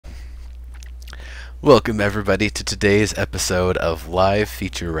Welcome everybody to today's episode of Live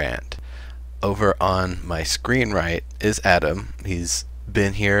Feature Rant. Over on my screen right is Adam. He's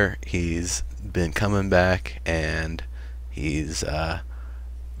been here, he's been coming back, and he's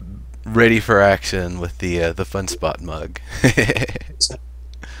ready for action with the Fun Spot mug.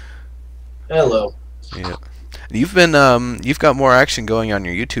 Hello. Yeah. You've got more action going on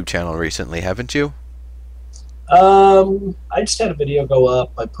your YouTube channel recently, haven't you? I just had a video go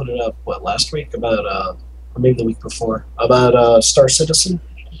up. I put it up, last week about, or maybe the week before, about Star Citizen.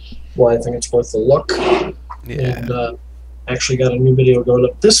 Why I think it's worth a look. Yeah. And actually got a new video going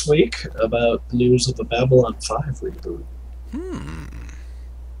up this week about the news of the Babylon 5 reboot.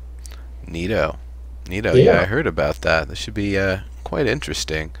 Neato. Yeah. Yeah, I heard about that. This should be quite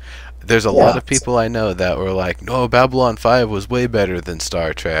interesting. There's a lot of people I know that were like, no, Babylon 5 was way better than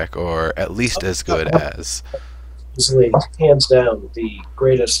Star Trek, or at least as good as. Easily, hands down, the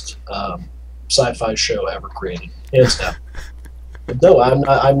greatest sci-fi show ever created. Hands down. No,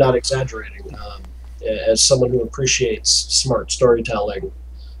 I'm not exaggerating. As someone who appreciates smart storytelling,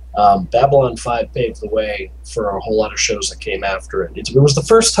 Babylon 5 paved the way for a whole lot of shows that came after it. It was the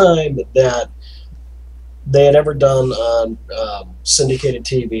first time that they had ever done on syndicated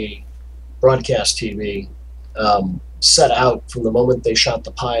TV, broadcast TV, set out from the moment they shot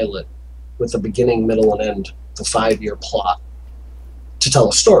the pilot with the beginning, middle, and end, the 5-year plot to tell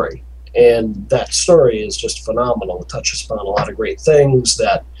a story. And that story is just phenomenal. It touches upon a lot of great things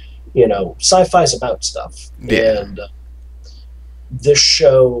that, sci-fi is about stuff. Yeah. And this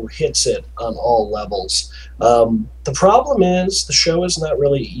show hits it on all levels. The problem is the show is not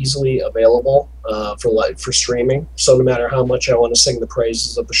really easily available for streaming. So no matter how much I want to sing the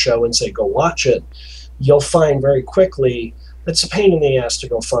praises of the show and say go watch it, you'll find very quickly it's a pain in the ass to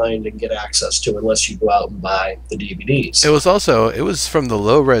go find and get access to unless you go out and buy the DVDs. It was from the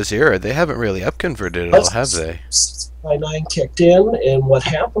low res era. They haven't really upconverted it all, have they? 9 kicked in, and what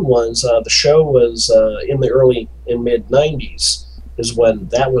happened was the show was in mid 90s is when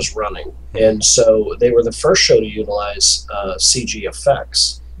that was running, and so they were the first show to utilize CG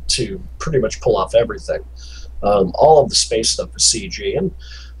effects to pretty much pull off everything. All of the space stuff was CG, and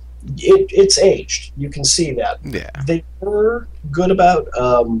it's aged. You can see that. Yeah. They were good about.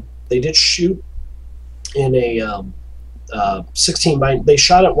 They did shoot in a 16 by. They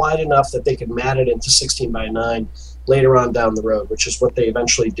shot it wide enough that they could mat it into 16 by 9 later on down the road, which is what they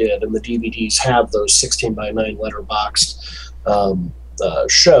eventually did. And the DVDs have those 16 by 9 letterboxed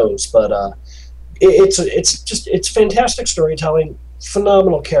shows. But it's fantastic storytelling.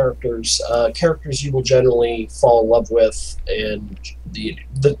 Phenomenal characters, characters you will generally fall in love with, and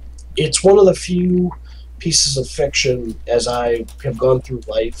it's one of the few pieces of fiction as I have gone through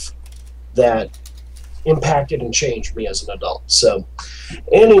life that impacted and changed me as an adult. So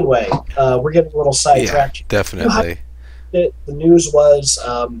anyway, we're getting a little sidetracked. Yeah, definitely. The news was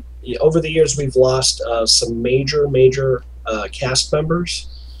over the years we've lost some major cast members,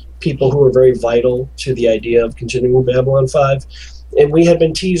 people who were very vital to the idea of continuing Babylon 5. And we had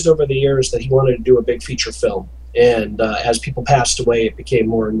been teased over the years that he wanted to do a big feature film. And as people passed away, it became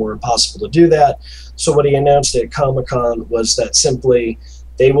more and more impossible to do that. So what he announced at Comic-Con was that simply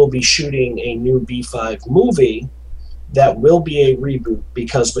they will be shooting a new B5 movie that will be a reboot,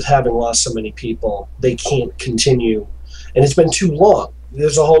 because with having lost so many people, they can't continue. And it's been too long.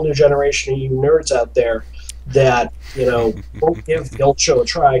 There's a whole new generation of you nerds out there that, won't give the old show a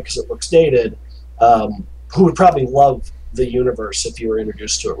try because it looks dated, who would probably love the universe if you were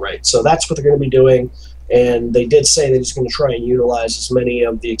introduced to it right. So that's what they're going to be doing, and they did say they're just going to try and utilize as many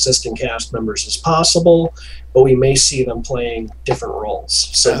of the existing cast members as possible, but we may see them playing different roles.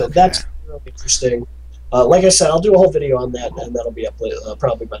 So that's really interesting. Like I said, I'll do a whole video on that, and that'll be up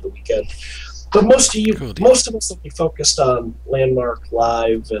probably by the weekend. But most of us will be focused on Landmark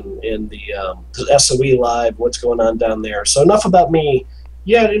Live and the SOE Live, what's going on down there. So enough about me.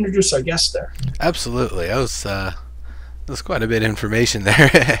 Yeah, to introduce our guest there. Absolutely. There's quite a bit of information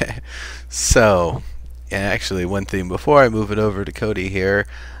there. So, actually, one thing before I move it over to Kodi here,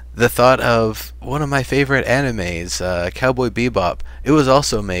 the thought of one of my favorite animes, Cowboy Bebop. It was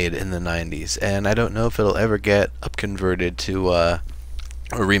also made in the 90s, and I don't know if it'll ever get upconverted to or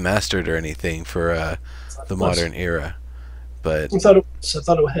remastered or anything for the modern era. But I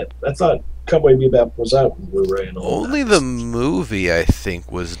thought Cowboy Bebop was out in Blu-ray and all only that. the movie, I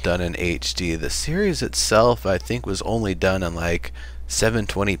think, was done in HD. The series itself, I think, was only done in like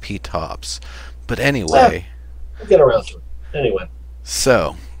 720p tops. But anyway, We'll get around to it. Anyway,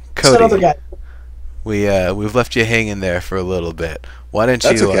 so it's another Kodi, guy. we've left you hanging there for a little bit. That's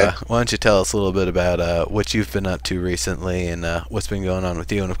okay. why don't you tell us a little bit about what you've been up to recently and what's been going on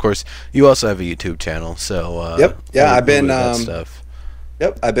with you? And of course, you also have a YouTube channel, so Yep. a Yeah, I've little been bit of that stuff.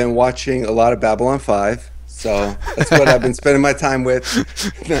 yep, I've been watching a lot of Babylon 5. So that's what I've been spending my time with.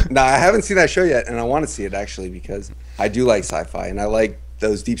 Now, I haven't seen that show yet, and I want to see it actually because I do like sci-fi and I like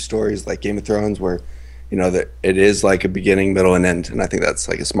those deep stories like Game of Thrones where, that it is like a beginning, middle, and end. And I think that's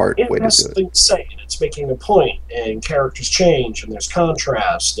like a smart It way to has do it. something to say, and it's making a point, and characters change, and there's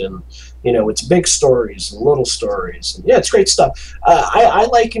contrast, and it's big stories and little stories, and yeah, it's great stuff. I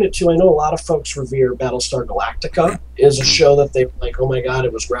liken it to. I know a lot of folks revere Battlestar Galactica. Is a show that they like. Oh my god,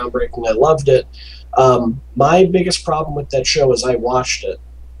 it was groundbreaking. I loved it. My biggest problem with that show is I watched it.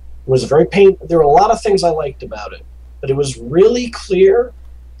 It was very pain. There were a lot of things I liked about it, but it was really clear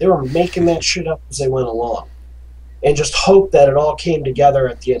they were making that shit up as they went along, and just hope that it all came together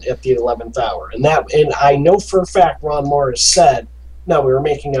at the 11th hour. And I know for a fact Ron Morris said, "No, we were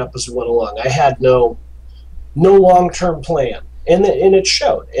making it up as we went along. I had no long-term plan," and it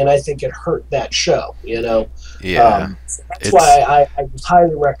showed. And I think it hurt that show. Yeah, So that's it's. why I would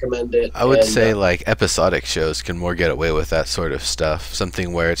highly recommend it. I would And say like episodic shows can more get away with that sort of stuff.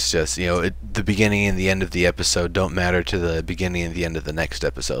 Something where it's just the beginning and the end of the episode don't matter to the beginning and the end of the next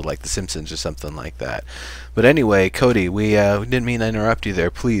episode, like The Simpsons or something like that. But anyway, Cody, we didn't mean to interrupt you there.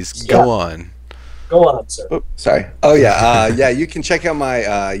 Please Yeah. go on. Go on, sir. Oh, sorry. Oh yeah, yeah. You can check out my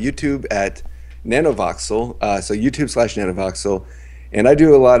YouTube at Nanovoxel. So YouTube/Nanovoxel, and I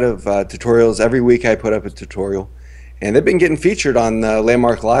do a lot of tutorials every week. I put up a tutorial, and they've been getting featured on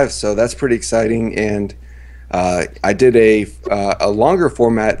Landmark Live. So that's pretty exciting. And I did a longer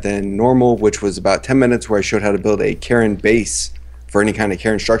format than normal, which was about 10 minutes, where I showed how to build a Karen base for any kind of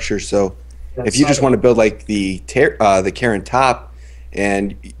Karen structure. So if you just want to build like the Karen top,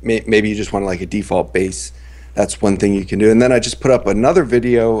 and maybe you just want like a default base, that's one thing you can do. And then I just put up another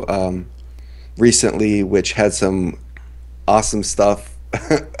video recently, which had some awesome stuff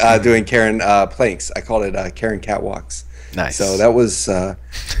doing Karen planks. I called it Karen catwalks. Nice. So that was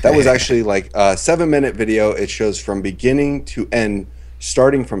actually like a 7-minute video. It shows from beginning to end,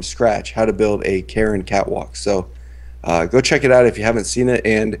 starting from scratch, how to build a Karen catwalk. So go check it out if you haven't seen it.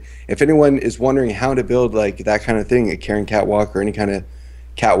 And if anyone is wondering how to build like that kind of thing, a Karen catwalk or any kind of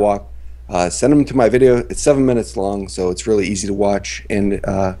catwalk, send them to my video. It's 7 minutes long, so it's really easy to watch, and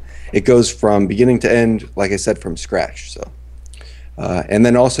it goes from beginning to end, like I said, from scratch. So, and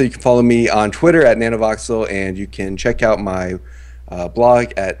then also you can follow me on Twitter at Nanovoxel, and you can check out my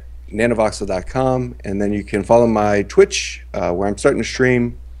blog at nanovoxel.com, and then you can follow my Twitch, where I'm starting to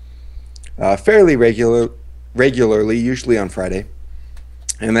stream fairly regularly, usually on Friday,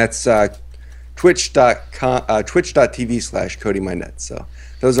 and that's twitch.tv/CodyMyNet. So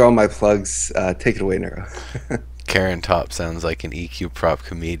those are all my plugs. Take it away, Nero. Karen Top sounds like an EQ prop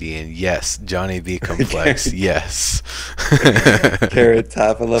comedian. Yes. Johnny B. Complex. Yes. Karen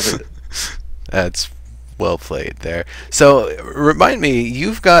Top, I love it. That's well played there. So remind me,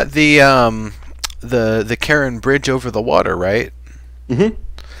 you've got the Karen Bridge over the water, right? Mm-hmm.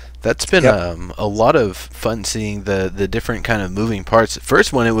 That's been Yep. a lot of fun seeing the different kind of moving parts.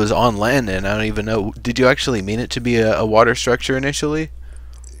 First one, it was on land, and I don't even know. Did you actually mean it to be a water structure initially?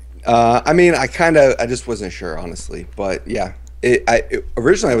 I mean, I just wasn't sure, honestly. But yeah,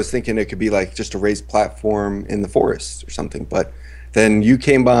 originally I was thinking it could be like just a raised platform in the forest or something. But then you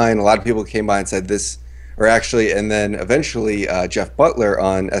came by, and a lot of people came by and said this, or actually, and then eventually Jeff Butler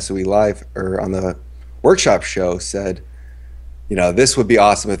on SOE Live or on the workshop show said, this would be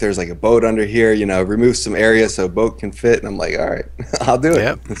awesome if there's like a boat under here, remove some area so a boat can fit. And I'm like, all right, I'll do it.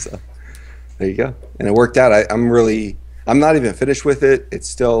 Yep. So there you go. And it worked out. I'm not even finished with it. It's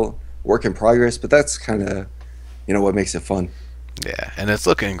still work in progress, but that's kind of, what makes it fun. Yeah, and it's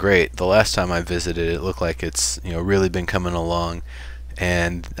looking great. The last time I visited, it looked like it's really been coming along,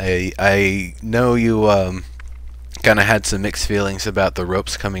 and I know you kind of had some mixed feelings about the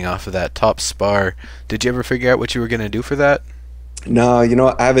ropes coming off of that top spar. Did you ever figure out what you were going to do for that? No,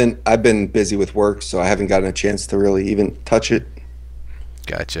 I haven't. I've been busy with work, so I haven't gotten a chance to really even touch it.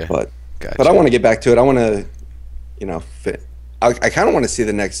 Gotcha. But Gotcha. I want to get back to it. I want to, fit. I kind of want to see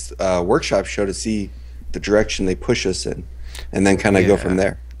the next workshop show to see the direction they push us in, and then kind of go from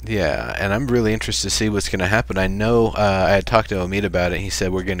there. Yeah, and I'm really interested to see what's going to happen. I know I had talked to Omid about it. He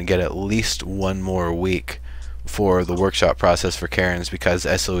said we're going to get at least one more week for the workshop process for Karen's, because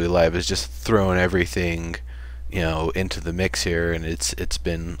SOE Live is just throwing everything into the mix here, and it's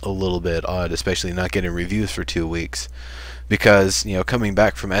been a little bit odd, especially not getting reviews for 2 weeks, because coming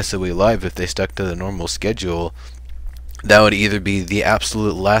back from SOE Live, if they stuck to the normal schedule, that would either be the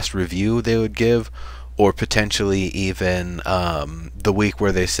absolute last review they would give, or potentially even the week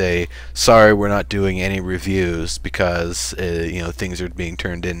where they say, sorry, we're not doing any reviews because things are being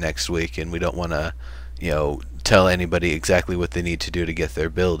turned in next week and we don't want to tell anybody exactly what they need to do to get their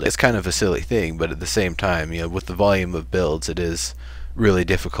build. It's kind of a silly thing, but at the same time, with the volume of builds, it is really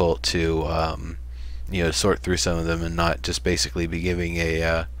difficult to sort through some of them and not just basically be giving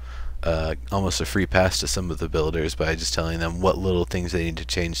almost a free pass to some of the builders by just telling them what little things they need to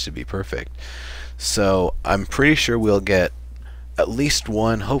change to be perfect. So I'm pretty sure we'll get at least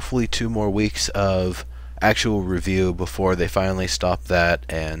one, hopefully 2 more weeks of actual review before they finally stop that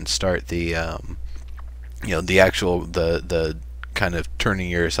and start the the kind of turning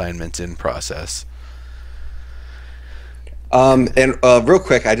your assignments in process. And real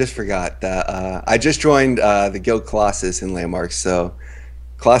quick, I just forgot that I just joined the Guild Colossus in Landmark. So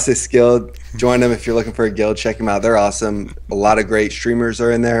Colossus Guild, join them if you're looking for a guild. Check them out; they're awesome. A lot of great streamers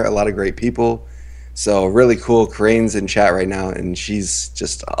are in there. A lot of great people. So really cool. Corinne's in chat right now, and she's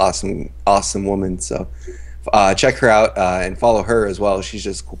just an awesome woman. So check her out and follow her as well. She's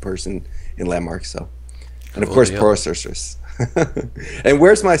just a cool person in Landmark. So, and of course, Poro Sorceress. And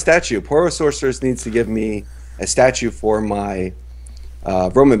where's my statue? Poro Sorceress needs to give me a statue for my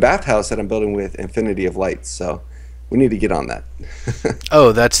Roman bathhouse that I'm building with Infinity of Lights. So we need to get on that.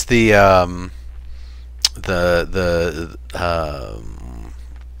 Oh, that's the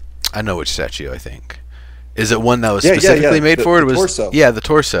I know which statue. I think, is it one that was specifically made for it? The torso. Yeah, the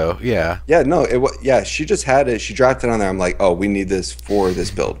torso. Yeah. Yeah, no, yeah. She just had it. She dropped it on there. I'm like, oh, we need this for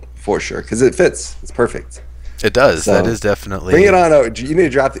this build for sure because it fits. It's perfect. It does. So, that is definitely. Bring it on out. You need to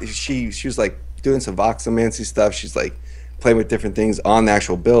drop it. She was like doing some voxomancy stuff. She's like playing with different things on the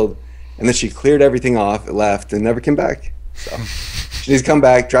actual build, and then she cleared everything off, left, and never came back. So she needs to come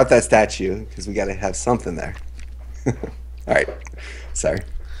back, drop that statue because we got to have something there. All right, sorry.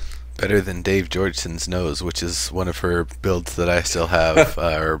 Better than Dave Georgeson's nose, which is one of her builds that I still have,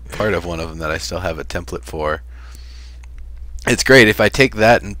 or part of one of them that I still have a template for. It's great if I take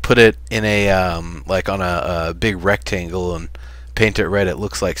that and put it in a like on a big rectangle and paint it red. It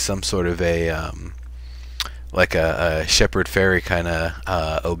looks like some sort of a like a Shepherd Fairy kind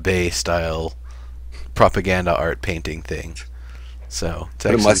of obey style propaganda art painting thing. So it's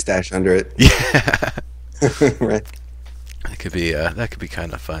put a mustache under it. Yeah. Right. That could be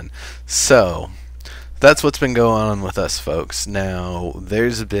kind of fun. So that's what's been going on with us, folks. Now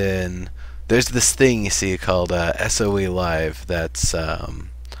there's this thing you see called SOE Live that's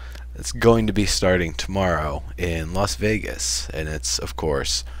going to be starting tomorrow in Las Vegas, and it's of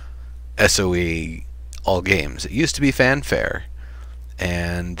course SOE all games. It used to be Fanfare,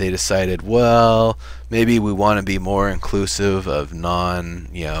 and they decided, well, maybe we want to be more inclusive of non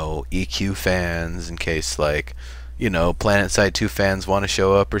EQ fans in case PlanetSide 2 fans want to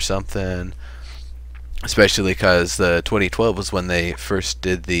show up or something, especially because the 2012 was when they first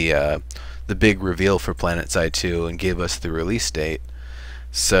did the big reveal for PlanetSide 2 and gave us the release date.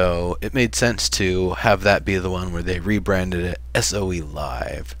 So it made sense to have that be the one where they rebranded it SOE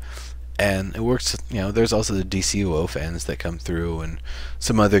Live. And it works, there's also the DCUO fans that come through and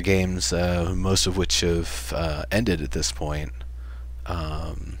some other games, most of which have ended at this point.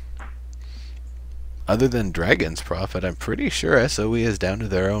 Other than Dragon's Prophet, I'm pretty sure SOE is down to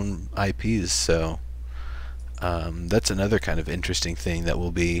their own IPs, so that's another kind of interesting thing that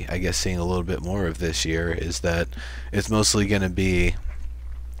we'll be, I guess, seeing a little bit more of this year, is that it's mostly going to be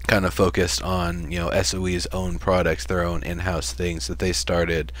kind of focused on, SOE's own products, their own in-house things that they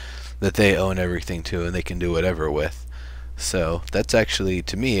started, that they own everything to, and they can do whatever with. So that's actually,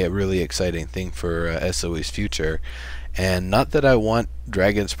 to me, a really exciting thing for SOE's future. And not that I want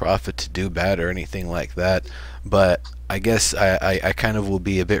Dragon's Prophet to do bad or anything like that, but I guess I kind of will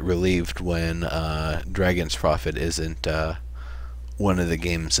be a bit relieved when Dragon's Prophet isn't one of the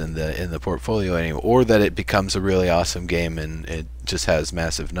games in the portfolio anymore, or that it becomes a really awesome game and it just has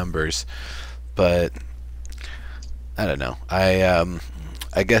massive numbers. But I don't know.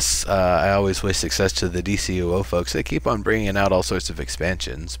 I guess I always wish success to the DCUO folks. They keep on bringing out all sorts of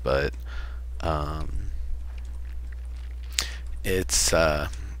expansions, but it's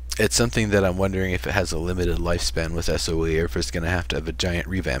something that I'm wondering if it has a limited lifespan with SOE, or if it's going to have a giant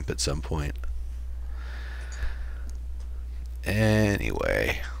revamp at some point.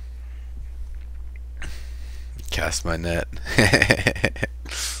 Anyway, cast my net.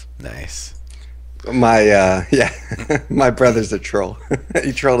 Nice. My my brother's a troll.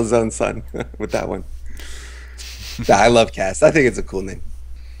 He trolled his own son with that one. Nah, I love Cast. I think it's a cool name.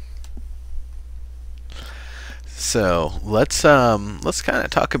 So let's kind of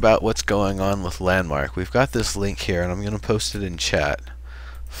talk about what's going on with Landmark. We've got this link here, and I'm going to post it in chat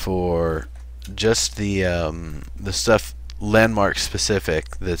for just the stuff landmark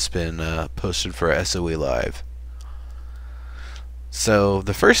specific that's been posted for SOE Live. So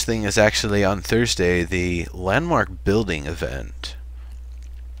the first thing is actually on Thursday, the landmark building event.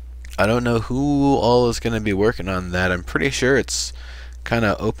 I don't know who all is going to be working on that. I'm pretty sure it's kind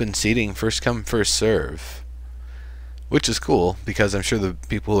of open seating, first come, first serve. Which is cool, because I'm sure the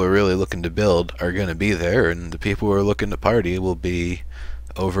people who are really looking to build are going to be there, and the people who are looking to party will be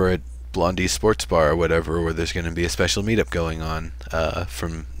over at Blondie's Sports Bar or whatever, where there's going to be a special meetup going on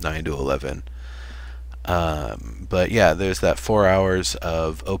from 9 to 11. But yeah, there's that 4 hours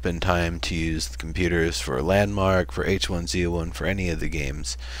of open time to use the computers for Landmark, for H1Z1, for any of the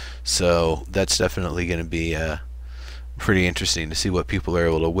games. So that's definitely going to be pretty interesting to see what people are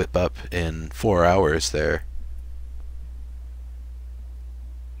able to whip up in 4 hours there.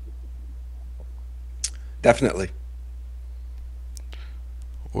 Definitely.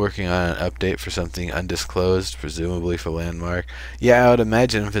 Working on an update for something undisclosed, presumably for Landmark. Yeah, I would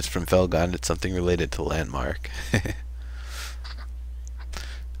imagine if it's from Felgon, it's something related to Landmark.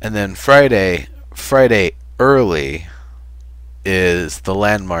 And then Friday early is the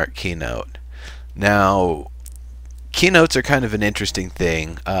Landmark keynote. Now, keynotes are kind of an interesting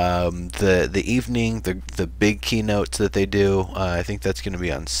thing. The evening, the big keynotes that they do, I think that's going to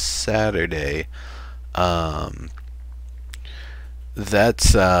be on Saturday.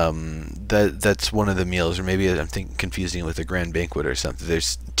 That's one of the meals, or maybe I'm confusing it with a grand banquet or something.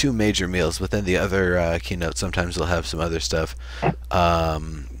 There's two major meals, but then the other keynote sometimes they'll have some other stuff.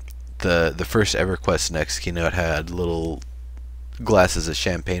 The first EverQuest Next keynote had little glasses of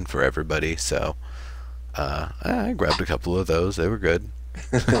champagne for everybody, so I grabbed a couple of those. They were good.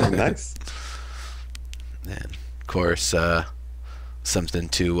 Nice. And of course, something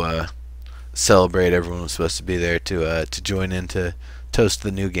to celebrate. Everyone was supposed to be there to join in to toast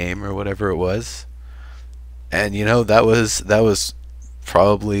the new game or whatever it was. And you know, that was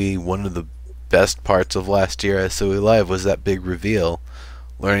probably one of the best parts of last year at SOE Live, was that big reveal,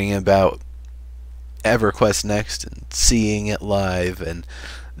 learning about EverQuest Next and seeing it live, and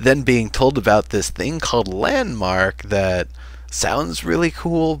then being told about this thing called Landmark that sounds really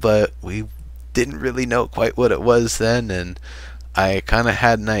cool, but we didn't really know quite what it was then. And I kind of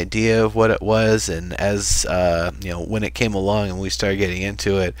had an idea of what it was, and as when it came along and we started getting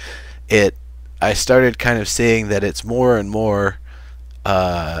into it, I started kind of seeing that it's more and more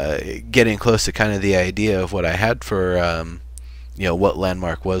getting close to kind of the idea of what I had for what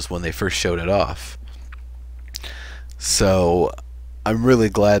Landmark was when they first showed it off. So I'm really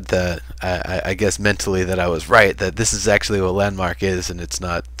glad that I guess mentally that I was right, that this is actually what Landmark is and it's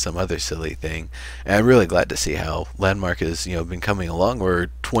not some other silly thing. And I'm really glad to see how Landmark has been coming along. We're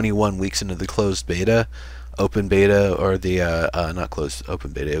 21 weeks into the closed beta, open beta, or the not closed,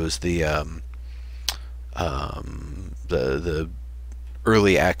 open beta. It was the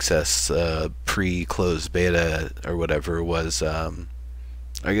early access pre-closed beta or whatever it was. I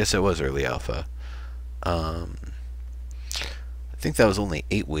guess it was early alpha. I think that was only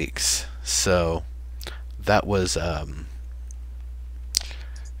 8 weeks, so that was a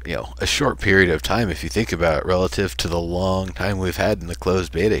short period of time if you think about it, relative to the long time we've had in the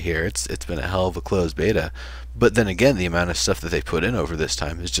closed beta here. It's been a hell of a closed beta, but then again, the amount of stuff that they put in over this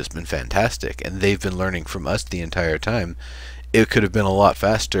time has just been fantastic, and they've been learning from us the entire time. It could have been a lot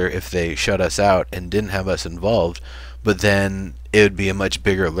faster if they shut us out and didn't have us involved, but then it would be a much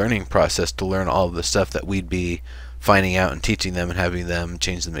bigger learning process to learn all of the stuff that we'd be finding out and teaching them and having them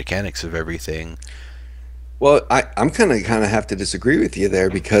change the mechanics of everything. Well, I'm kind of have to disagree with you there,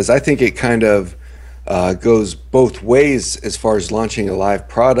 because I think it kind of goes both ways as far as launching a live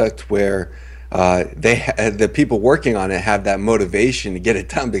product, where the people working on it have that motivation to get it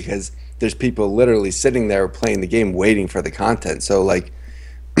done, because there's people literally sitting there playing the game waiting for the content. So like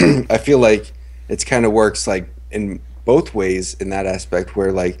I feel like it's kind of works like in both ways in that aspect,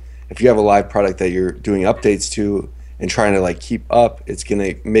 where like if you have a live product that you're doing updates to and trying to like keep up, it's going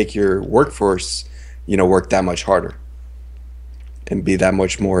to make your workforce work that much harder and be that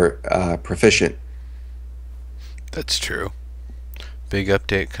much more proficient. That's true. Big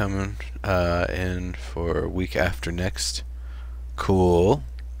update coming in for week after next. Cool.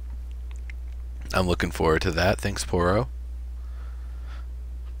 I'm looking forward to that. Thanks, Poro.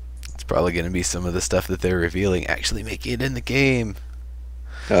 It's probably going to be some of the stuff that they're revealing actually making it in the game.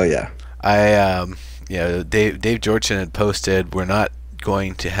 Oh yeah. Dave Georgeson had posted, we're not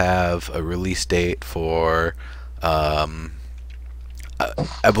going to have a release date for I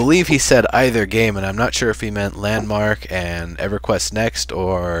believe he said either game, and I'm not sure if he meant Landmark and EverQuest Next,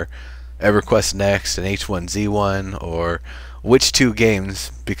 or EverQuest Next and H1Z1, or which two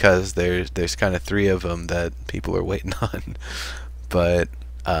games, because there's kind of three of them that people are waiting on. But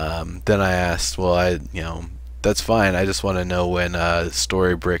then I asked, well, that's fine. I just want to know when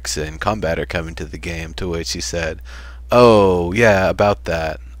story bricks and combat are coming to the game. To which he said, "Oh yeah, about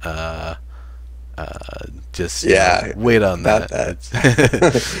that. Just wait on about that."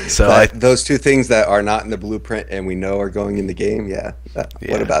 that. So those two things that are not in the blueprint and we know are going in the game. Yeah.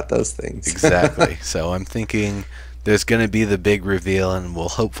 What about those things? Exactly. So I'm thinking there's going to be the big reveal, and we'll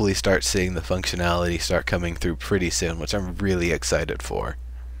hopefully start seeing the functionality start coming through pretty soon, which I'm really excited for.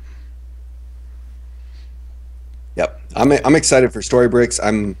 Yep, I'm excited for story bricks.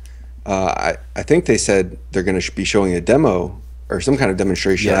 I think they said they're going to be showing a demo or some kind of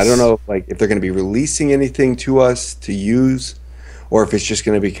demonstration. Yes. I don't know if they're going to be releasing anything to us to use, or if it's just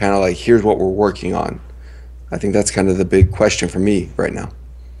going to be kind of like, here's what we're working on. I think that's kind of the big question for me right now.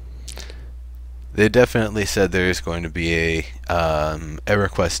 They definitely said there is going to be a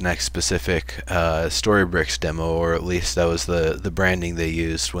EverQuest Next specific Storybricks demo, or at least that was the branding they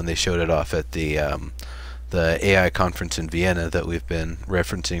used when they showed it off at the AI conference in Vienna that we've been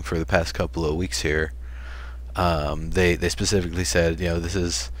referencing for the past couple of weeks here. They specifically said, this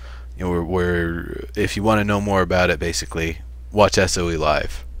is, we're if you want to know more about it, basically watch SOE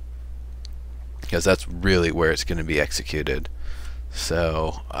Live, because that's really where it's going to be executed.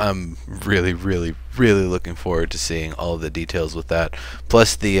 So I'm really, really, really looking forward to seeing all the details with that.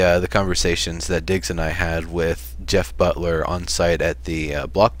 Plus the conversations that Diggs and I had with Jeff Butler on site at the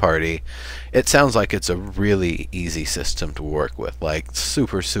block party. It sounds like it's a really easy system to work with, like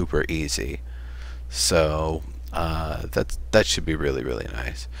super, super easy. So that should be really, really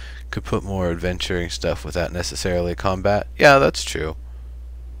nice. Could put more adventuring stuff without necessarily combat. Yeah, that's true.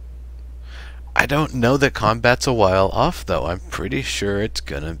 I don't know that combat's a while off, though. I'm pretty sure it's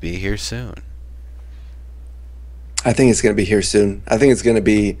gonna be here soon. I think it's going to be here soon. I think that's going to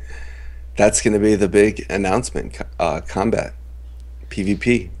be the big announcement, combat,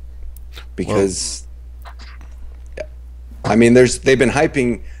 PvP, because I mean, they've been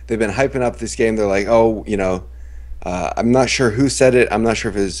hyping up this game. They're like, oh, I'm not sure who said it. I'm not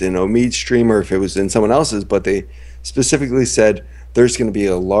sure if it was in Omid's stream or if it was in someone else's, but they specifically said there's going to be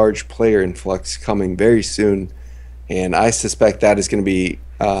a large player influx coming very soon, and I suspect that is going to be,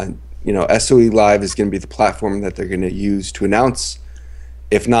 SOE Live is going to be the platform that they're going to use to announce,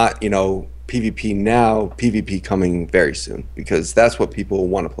 if not, PvP now, PvP coming very soon, because that's what people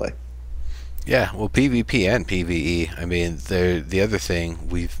want to play. Yeah, well, PvP and PvE. I mean, the other thing,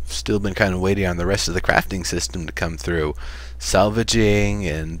 we've still been kind of waiting on the rest of the crafting system to come through. Salvaging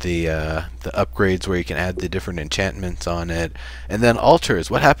and the upgrades where you can add the different enchantments on it. And then altars.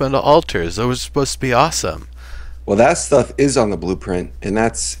 What happened to altars? Those were supposed to be awesome. Well, that stuff is on the blueprint, and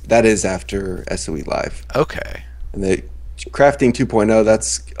that is after SOE Live. Okay. And the crafting 2.0,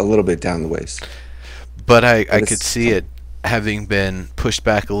 that's a little bit down the ways. But I could see it having been pushed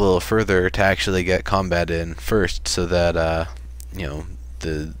back a little further to actually get combat in first, so that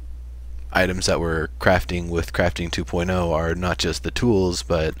the items that we're crafting with crafting 2.0 are not just the tools,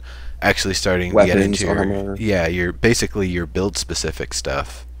 but actually starting weapons, to get into armor. your basically your build specific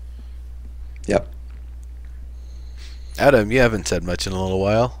stuff. Yep. Adam, you haven't said much in a little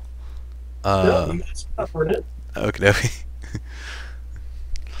while. No, you guys covered it. Okay. Okay.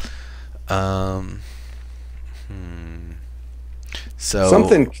 So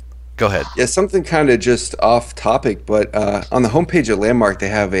something. Go ahead. Yeah, something kind of just off topic, but on the homepage of Landmark, they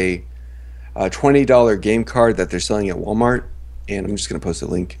have a $20 game card that they're selling at Walmart, and I'm just going to post a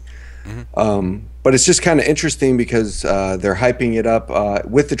link. Mm-hmm. But it's just kind of interesting because they're hyping it up.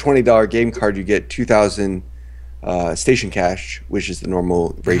 With the $20 game card, you get 2,000 station cash, which is the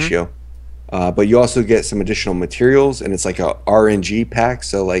normal ratio. Mm-hmm. But you also get some additional materials, and it's like a RNG pack.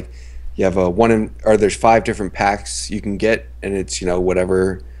 So like you have there's 5 different packs you can get, and it's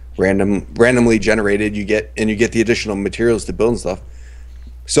whatever randomly generated you get, and you get the additional materials to build and stuff.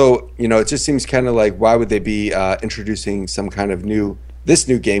 So it just seems kind of like, why would they be introducing some kind of this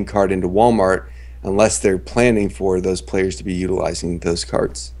new game card into Walmart unless they're planning for those players to be utilizing those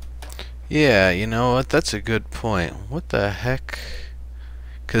cards? Yeah, you know what? That's a good point. What the heck?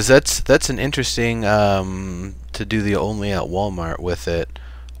 Because that's an interesting to do the only at Walmart with it.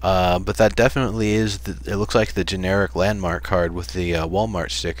 But that definitely is, it looks like the generic Landmark card with the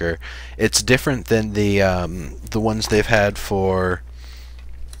Walmart sticker. It's different than the ones they've had for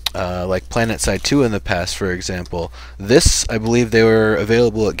like PlanetSide 2 in the past, for example. This, I believe they were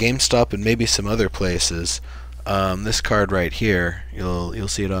available at GameStop and maybe some other places. This card right here, you'll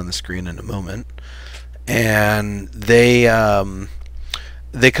see it on the screen in a moment. And they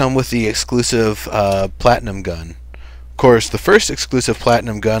come with the exclusive Platinum gun. Of course, the first exclusive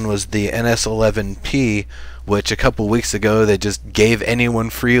platinum gun was the NS11P, which a couple weeks ago they just gave anyone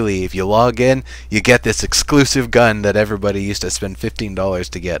freely. If you log in, you get this exclusive gun that everybody used to spend $15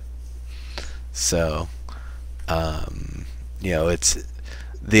 to get. So, it's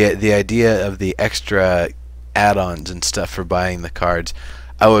the idea of the extra add-ons and stuff for buying the cards.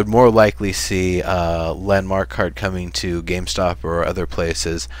 I would more likely see a Landmark card coming to GameStop or other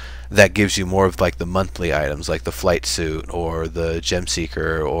places that gives you more of like the monthly items, like the Flight Suit or the Gem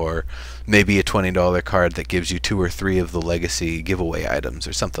Seeker, or maybe a $20 card that gives you 2 or 3 of the Legacy giveaway items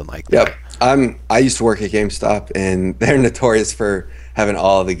or something like that. Yep. I used to work at GameStop, and they're notorious for having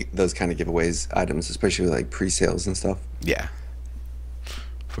all those kind of giveaways items, especially like pre-sales and stuff. Yeah,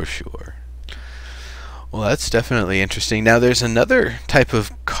 for sure. Well, that's definitely interesting. Now, there's another type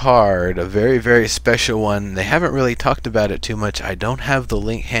of card, a very, very special one. They haven't really talked about it too much. I don't have the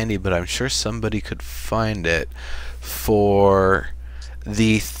link handy, but I'm sure somebody could find it. For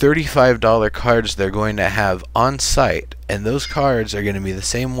the $35 cards they're going to have on site, and those cards are going to be the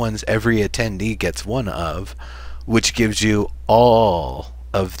same ones every attendee gets one of, which gives you all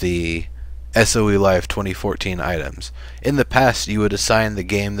of the SOE Live 2014 items. In the past, you would assign the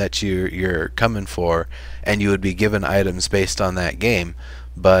game that you're coming for, and you would be given items based on that game.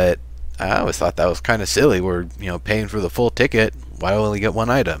 But I always thought that was kind of silly. We're paying for the full ticket. Why only get one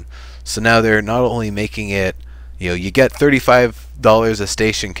item? So now they're not only making it, you get $35 a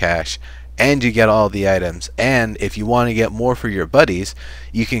station cash, and you get all the items. And if you want to get more for your buddies,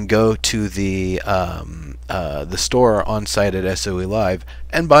 you can go to the store on site at SOE Live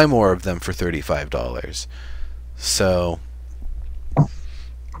and buy more of them for $35. So,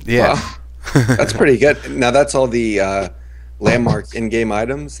 yeah. Wow. That's pretty good. Now that's all the Landmark in-game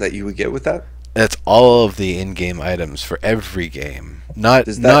items that you would get with that? That's all of the in-game items for every game. Not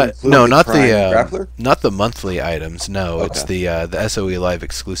Does that include not Prime the Grappler? not the monthly items. No, Okay. it's the SOE Live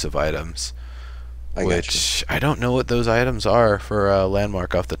exclusive items. I Which I don't know what those items are for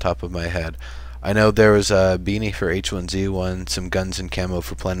Landmark off the top of my head. I know there was a beanie for H1Z1, some guns and camo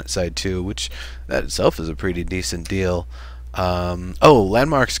for PlanetSide 2, which that itself is a pretty decent deal.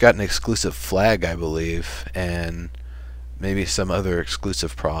 Landmark's got an exclusive flag, I believe, and maybe some other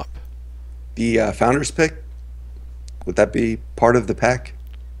exclusive prop. The Founders Pick, would that be part of the pack?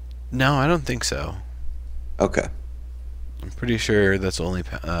 No, I don't think so. Okay. I'm pretty sure that's only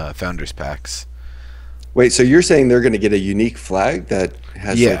Founders packs. Wait, so you're saying they're going to get a unique flag that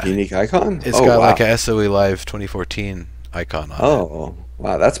has like a unique icon? It's got like a SOE Live 2014 icon on it. Oh,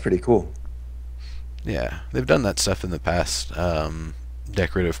 wow, that's pretty cool. Yeah, they've done that stuff in the past.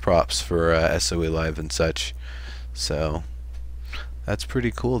 Decorative props for SOE Live and such. So that's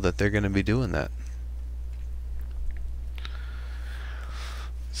pretty cool that they're going to be doing that.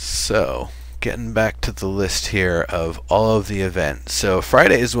 So, getting back to the list here of all of the events. So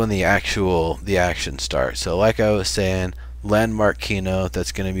Friday is when the action starts. So like I was saying, Landmark keynote,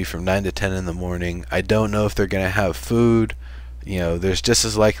 that's going to be from 9 to 10 in the morning. I don't know if they're going to have food. There's just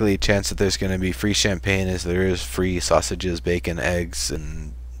as likely a chance that there's going to be free champagne as there is free sausages, bacon, eggs,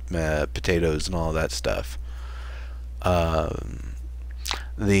 and potatoes and all that stuff.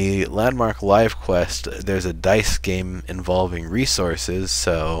 The Landmark Live Quest, there's a dice game involving resources,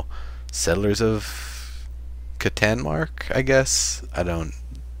 so Settlers of Catan, I guess?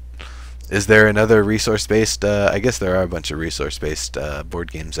 Is there another resource-based, I guess there are a bunch of resource-based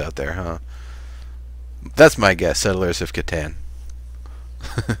board games out there, huh? That's my guess, Settlers of Catan.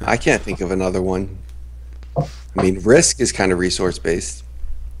 I can't think of another one. I mean, Risk is kind of resource-based.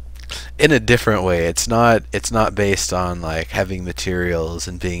 In a different way. It's not based on like having materials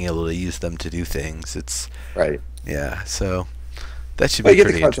and being able to use them to do things. It's right. Yeah, so that should be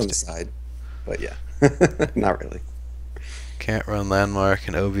pretty interesting. On the side, but yeah, not really. Can't run Landmark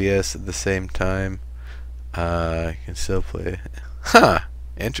and OBS at the same time. You can still play. Huh.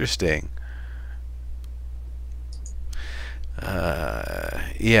 Interesting.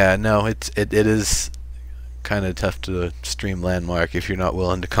 Yeah, no, it is kind of tough to stream Landmark if you're not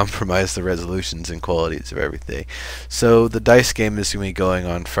willing to compromise the resolutions and qualities of everything. So the dice game is going to be going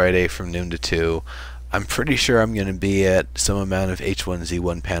on Friday from noon to 2. I'm pretty sure I'm going to be at some amount of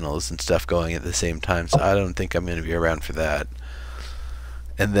H1Z1 panels and stuff going at the same time, so I don't think I'm going to be around for that.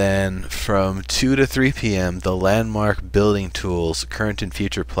 And then from 2 to 3 p.m., the Landmark Building Tools Current and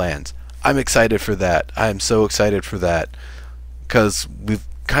Future Plans. I'm excited for that. I'm so excited for that because we've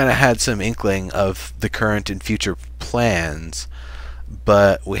kind of had some inkling of the current and future plans,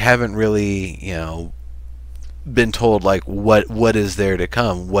 but we haven't really, been told like what is there to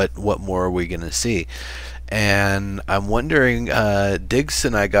come, what more are we going to see. And I'm wondering, Diggs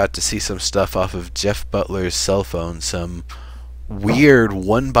and I got to see some stuff off of Jeff Butler's cell phone, some weird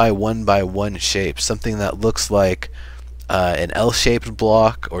 1 by 1 by 1 shapes, something that looks like an L-shaped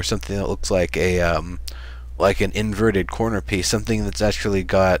block, or something that looks like an inverted corner piece, something that's actually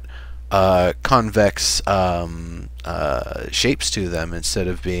got convex shapes to them instead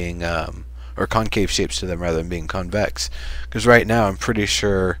of being or concave shapes to them rather than being convex. Because right now I'm pretty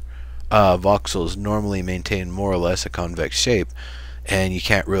sure voxels normally maintain more or less a convex shape, and you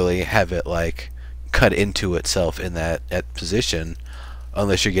can't really have it like cut into itself in that position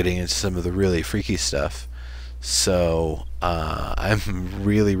unless you're getting into some of the really freaky stuff. So I'm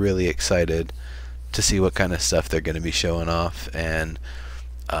really excited to see what kind of stuff they're going to be showing off, and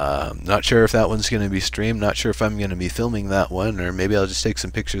not sure if that one's going to be streamed, not sure if I'm going to be filming that one, or maybe I'll just take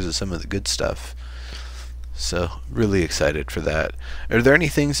some pictures of some of the good stuff. So really excited for that. Are there any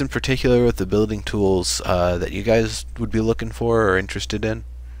things in particular with the building tools that you guys would be looking for or interested in?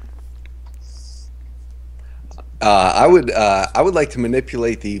 I would like to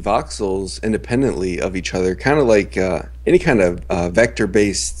manipulate the voxels independently of each other, kind of like any kind of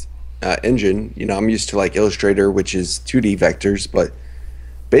vector-based engine. You know, I'm used to like Illustrator, which is 2D vectors, but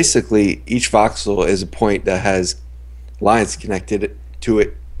basically each voxel is a point that has lines connected to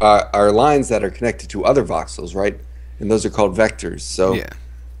it, are lines that are connected to other voxels, right? And those are called vectors. So Yeah.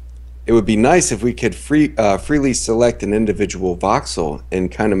 it would be nice if we could freely select an individual voxel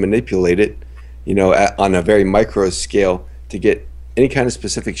and kind of manipulate it, you know, on a very micro scale to get any kind of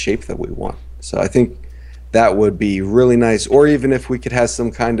specific shape that we want. So I think that would be really nice. Or even if we could have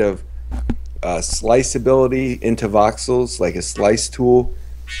some kind of slice ability into voxels, like a slice tool.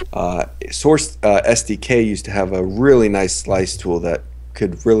 Source SDK used to have a really nice slice tool that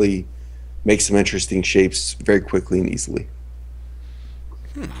could really make some interesting shapes very quickly and easily.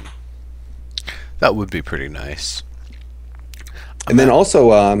 That would be pretty nice. And then also,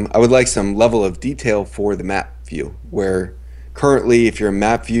 I would like some level of detail for the map view, where currently, if you're in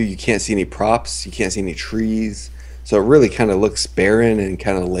map view, you can't see any props, you can't see any trees, so it really kind of looks barren and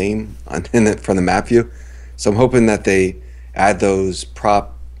kind of lame from the map view. So I'm hoping that they add those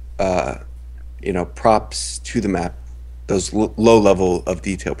props to the map, those low level of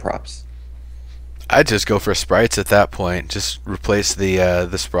detail props. I'd just go for sprites at that point. Just replace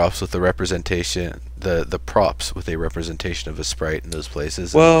the props with the representation, the props with a representation of a sprite in those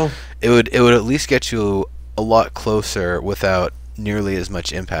places. Well, it would at least get you a lot closer without nearly as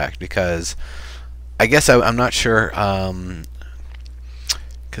much impact, because I guess I'm not sure,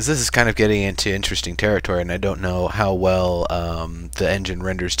 because this is kind of getting into interesting territory, and I don't know how well the engine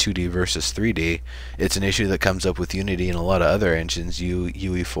renders 2D versus 3D. It's an issue that comes up with Unity and a lot of other engines,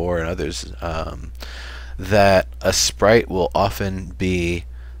 UE4 and others, that a sprite will often be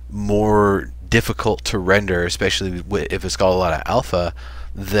more difficult to render, especially if it's got a lot of alpha,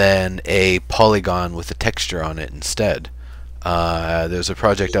 than a polygon with a texture on it instead. There's a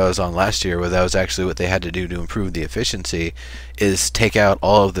project I was on last year where that was actually what they had to do to improve the efficiency, is take out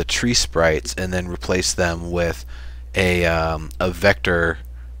all of the tree sprites and then replace them with a vector,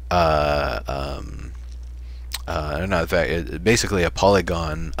 basically a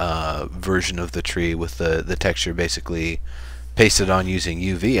polygon version of the tree with the texture basically pasted on using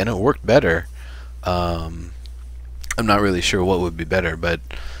UV, and it worked better. I'm not really sure what would be better, but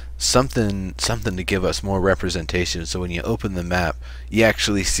something to give us more representation, so when you open the map you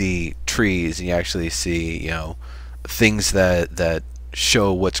actually see trees and you actually see, you know, things that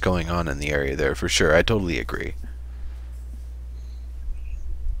show what's going on in the area there, for sure. I totally agree.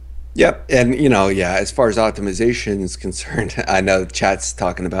 Yep, and you know, yeah, as far as optimization is concerned, I know the chat's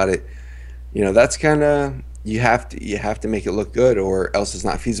talking about it. You know, that's kind of, you have to make it look good, or else it's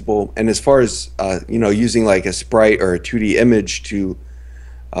not feasible. And as far as you know, using like a sprite or a 2D image to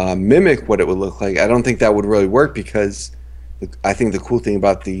mimic what it would look like, I don't think that would really work, because I think the cool thing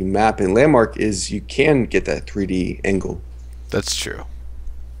about the map and landmark is you can get that 3D angle. That's true.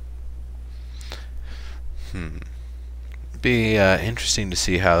 Be interesting to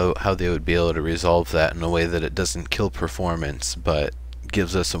see how they would be able to resolve that in a way that it doesn't kill performance, but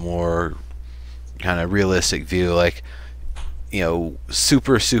gives us a more kind of realistic view, like, you know,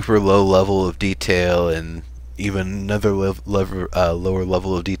 super low level of detail, and even another lower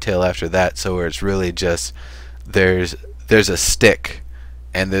level of detail after that, so where it's really just there's a stick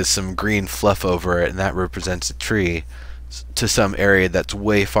and there's some green fluff over it, and that represents a tree, to some area that's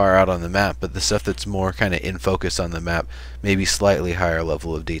way far out on the map. But the stuff that's more kind of in focus on the map, maybe slightly higher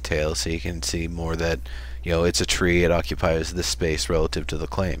level of detail, so you can see more that, you know, it's a tree, it occupies this space relative to the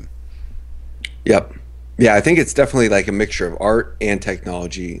claim. Yep. Yeah, I think it's definitely like a mixture of art and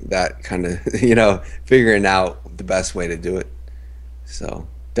technology that kind of, figuring out the best way to do it. So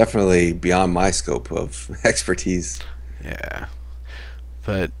definitely beyond my scope of expertise. Yeah.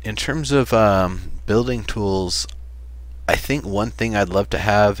 But in terms of building tools, I think one thing I'd love to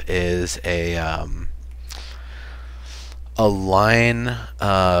have is a line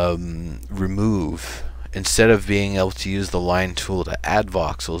remove. Instead of being able to use the line tool to add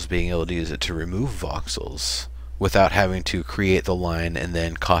voxels, being able to use it to remove voxels without having to create the line and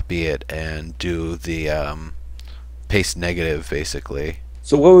then copy it and do the paste negative, basically.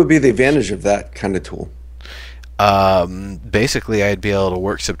 So what would be the advantage of that kind of tool? Basically, I'd be able to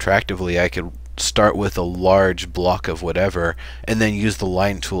work subtractively. I could start with a large block of whatever and then use the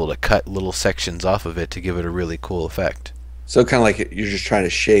line tool to cut little sections off of it to give it a really cool effect. So kind of like you're just trying to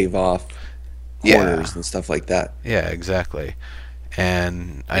shave off corners Yeah, and stuff like that. yeah, exactly.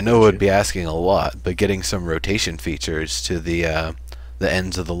 And I I know it got would you. be asking a lot, but getting some rotation features to the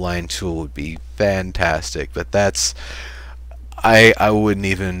ends of the line tool would be fantastic. But that's I wouldn't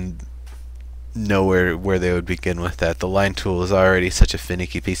even know where they would begin with that. The line tool is already such a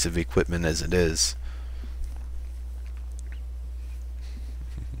finicky piece of equipment as it is.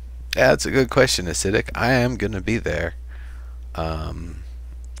 Yeah, that's a good question, Acidic. I am gonna be there. Um,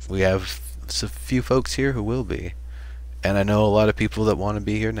 we have a few folks here who will be, and I know a lot of people that want to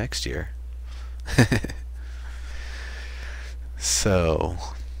be here next year. So,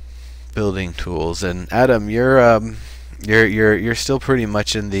 building tools, and Adam, you're still pretty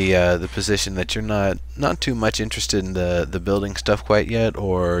much in the position that you're not too much interested in the building stuff quite yet,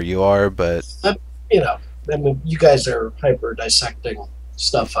 or you are, but I, you know, I mean, you guys are hyper dissecting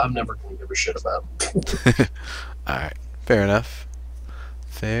stuff I'm never going to give a shit about. all right, fair enough.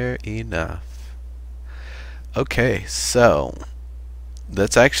 Fair enough. Okay, so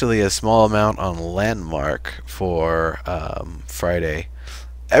that's actually a small amount on Landmark for Friday.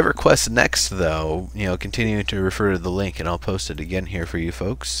 EverQuest Next, though, continuing to refer to the link, and I'll post it again here for you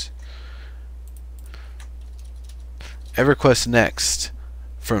folks. EverQuest Next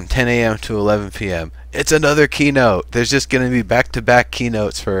from 10 a.m. to 11 p.m. It's another keynote. There's just going to be back-to-back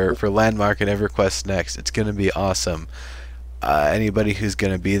keynotes for Landmark and EverQuest Next. It's going to be awesome. Anybody who's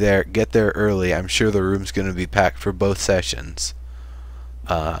going to be there, get there early. I'm sure the room's going to be packed for both sessions.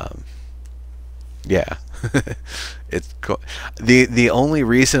 Um, yeah. The only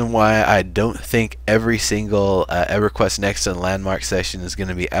reason why I don't think every single EverQuest Next and Landmark session is going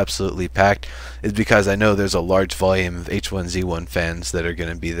to be absolutely packed is because I know there's a large volume of H1Z1 fans that are going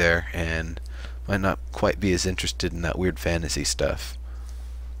to be there and might not quite be as interested in that weird fantasy stuff.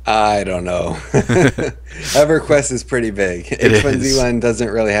 I don't know. EverQuest is pretty big. It is. H1Z1 doesn't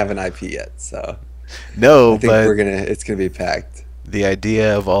really have an IP yet, so I No, think but it's gonna be packed. the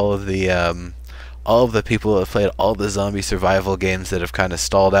idea of all of the people that have played all the zombie survival games that have kind of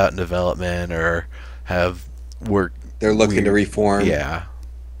stalled out in development or have worked They're looking to weird. reform. Yeah,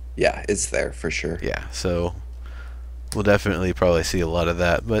 Yeah, it's there for sure. yeah. So we'll definitely probably see a lot of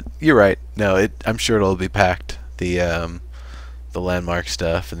that. But you're right. No, I'm sure it'll be packed. The Landmark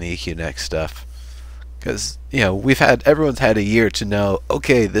stuff and the EQ Next stuff. Because everyone's had a year to know.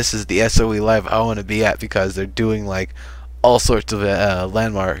 Okay, this is the SOE live I want to be at because they're doing like all sorts of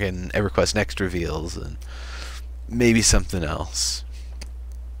Landmark and EverQuest Next reveals and maybe something else.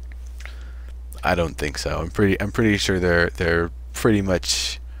 I don't think so. I'm pretty sure they're pretty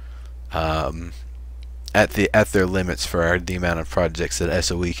much at their limits for the amount of projects that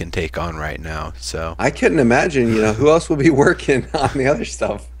SOE can take on right now. So I couldn't imagine, who else would be working on the other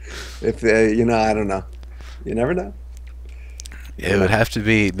stuff. If I don't know. You never know. it would have to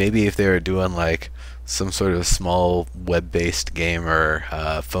be maybe if they were doing like some sort of small web-based game or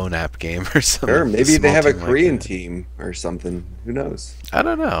phone app game or something. Sure, A maybe they small have a team like Korean that. team or something. Who knows? I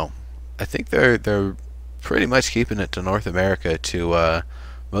don't know. I think they're pretty much keeping it to North America to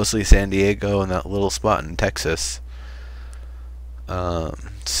mostly San Diego and that little spot in Texas.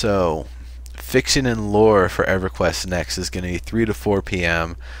 So, fiction and lore for EverQuest Next is going to be 3 to 4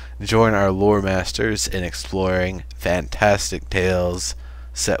 p.m. Join our lore masters in exploring fantastic tales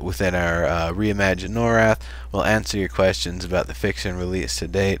set within our reimagined Norath. We'll answer your questions about the fiction released to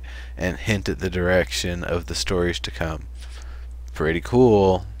date and hint at the direction of the stories to come. Pretty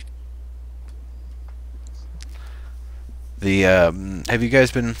cool. Have you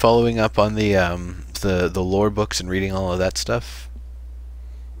guys been following up on the lore books and reading all of that stuff?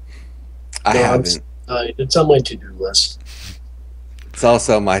 I No, haven't. it's on my to-do list. It's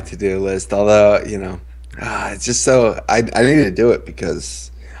also on my to-do list. Although, it's just so I need to do it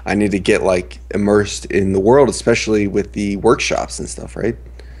because I need to get like immersed in the world, especially with the workshops and stuff, right?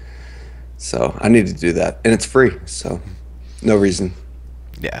 So I need to do that, and it's free, so no reason.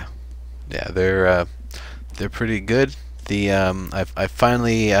 Yeah, yeah, they're pretty good. The I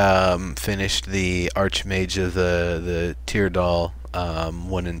finally finished the Archmage of the Teardoll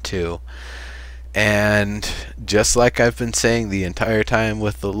 1 and 2, and just like I've been saying the entire time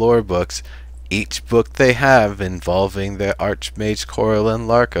with the lore books, each book they have involving the Archmage Corellin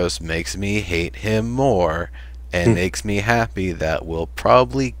Larkos makes me hate him more, and makes me happy that we'll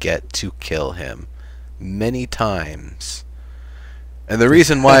probably get to kill him many times. And the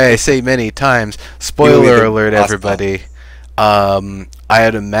reason why I say many times, spoiler alert, everybody,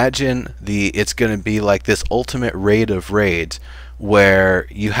 I'd imagine it's going to be like this ultimate raid of raids, where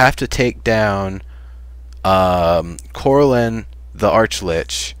you have to take down Corellin the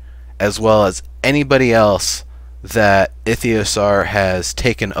Archlich, as well as anybody else that Ithiosar has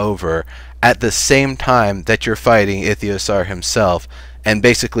taken over, at the same time that you're fighting Ithiosar himself, and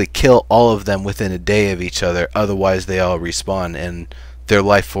basically kill all of them within a day of each other. Otherwise they all respawn and their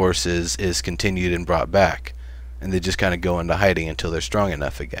life force is continued and brought back, and they just kind of go into hiding until they're strong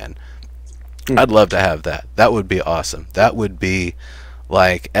enough again. I'd love to have that. That would be awesome. That would be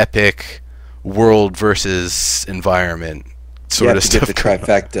like epic world versus environment sort of stuff. You have to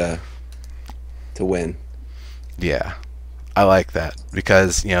get the trifecta to win. Yeah, I like that,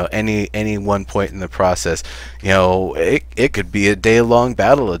 because any one point in the process, it could be a day-long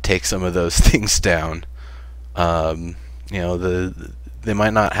battle to take some of those things down. They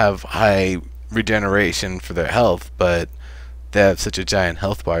might not have high regeneration for their health, but they have such a giant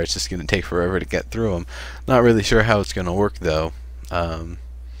health bar, it's just going to take forever to get through them. Not really sure how it's going to work, though.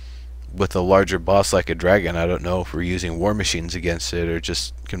 With a larger boss like a dragon, I don't know if we're using war machines against it or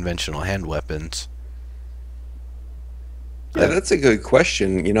just conventional hand weapons. Yeah, that's a good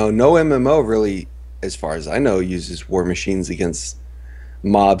question. No MMO really, as far as I know, uses war machines against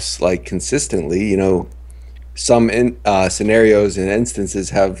mobs like consistently. Some scenarios and instances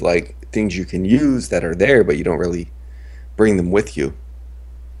have like things you can use that are there, but you don't really bring them with you.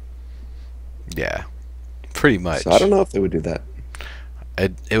 Yeah, pretty much. So I don't know if they would do that.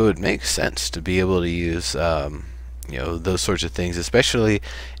 It would make sense to be able to use those sorts of things, especially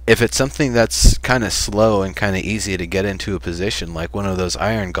if it's something that's kind of slow and kind of easy to get into a position, like one of those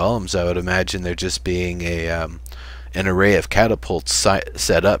iron golems. I would imagine there just being an array of catapults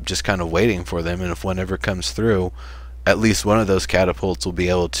set up, just kind of waiting for them, and if one ever comes through, at least one of those catapults will be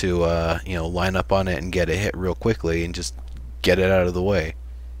able to line up on it and get a hit real quickly and just get it out of the way.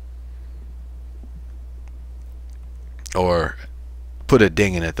 Or put a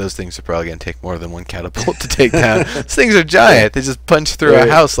ding in it. Those things are probably going to take more than one catapult to take down. These things are giant. They just punch through a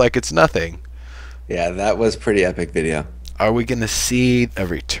house like it's nothing. Yeah, that was pretty epic video. Are we going to see a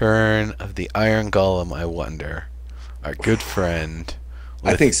return of the Iron Golem, I wonder? Our good friend.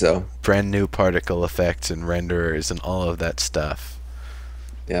 I think so. Brand new particle effects and renderers and all of that stuff.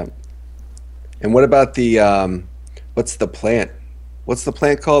 Yeah. And what about the what's the plant? What's the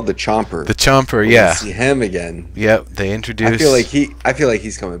plant called? The Chomper. The Chomper, yeah. See him again. Yep, they introduced. I feel like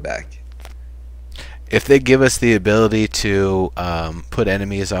he's coming back. If they give us the ability to put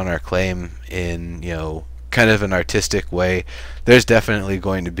enemies on our claim in kind of an artistic way, there's definitely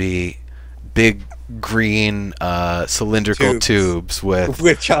going to be big green cylindrical tubes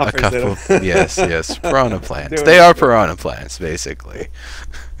with choppers a couple. yes, piranha plants. They are piranha plants, basically.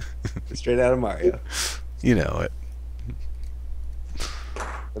 Straight out of Mario. You know it.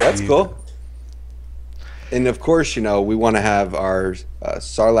 That's cool. And of course, we want to have our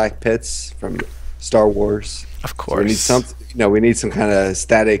Sarlacc pits from Star Wars. Of course. So we need some kind of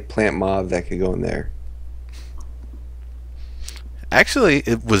static plant mob that could go in there. Actually,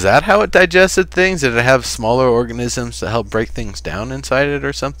 was that how it digested things? Did it have smaller organisms to help break things down inside it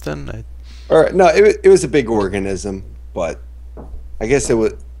or something? No, it was a big organism, but I guess it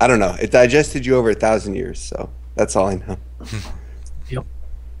was. I don't know. It digested you over 1,000 years, so that's all I know. Yep.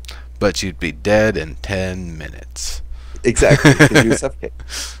 But you'd be dead in 10 minutes. Exactly, because you suffocate.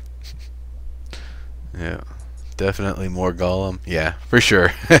 Yeah, definitely more Golem. Yeah, for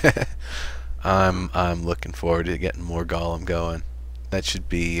sure. I'm looking forward to getting more Golem going. That should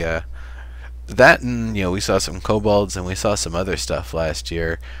be that, and we saw some kobolds and we saw some other stuff last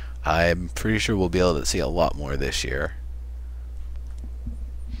year. I'm pretty sure we'll be able to see a lot more this year.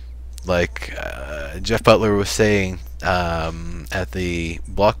 Like Jeff Butler was saying at the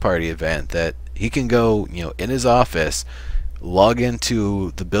block party event, that he can go in his office, log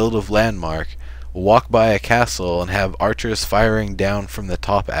into the build of Landmark, walk by a castle, and have archers firing down from the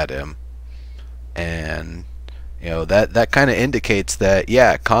top at him. And that kind of indicates that,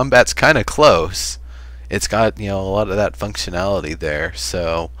 yeah, combat's kind of close. It's got a lot of that functionality there.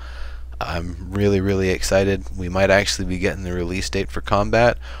 So I'm really, really excited. We might actually be getting the release date for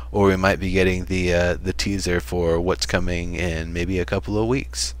combat, or we might be getting the teaser for what's coming in maybe a couple of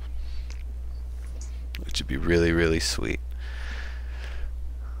weeks, which would be really, really sweet.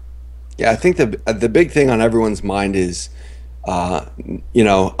 Yeah, I think the big thing on everyone's mind is,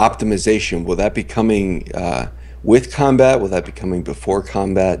 optimization. Will that be coming with combat? Will that be coming before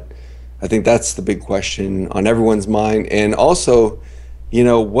combat? I think that's the big question on everyone's mind. And also,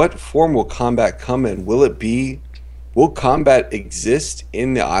 what form will combat come in? Will combat exist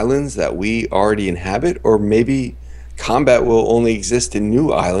in the islands that we already inhabit, or maybe combat will only exist in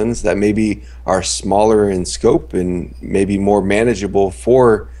new islands that maybe are smaller in scope and maybe more manageable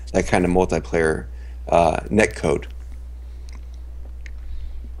for that kind of multiplayer netcode?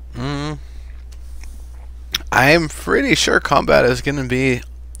 I'm pretty sure combat is going to be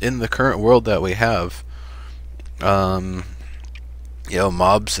in the current world that we have. Mobs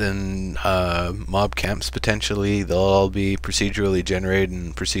and mob camps potentially, they'll all be procedurally generated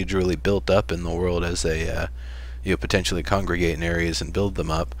and procedurally built up in the world as they potentially congregate in areas and build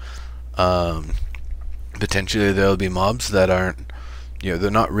them up. Potentially there'll be mobs that aren't,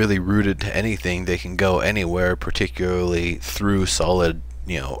 they're not really rooted to anything. They can go anywhere, particularly through solid,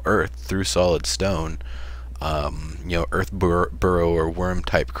 earth, through solid stone. Earth burrow or worm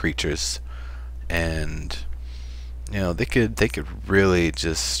type creatures, and they could really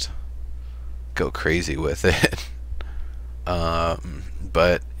just go crazy with it.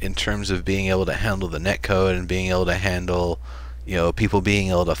 But in terms of being able to handle the netcode and being able to handle, people being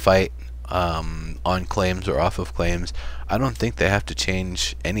able to fight on claims or off of claims, I don't think they have to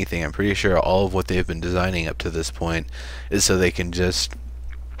change anything. I'm pretty sure all of what they've been designing up to this point is so they can just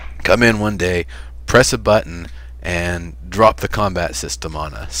come in one day, press a button, and drop the combat system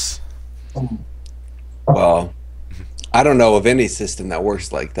on us. Well, I don't know of any system that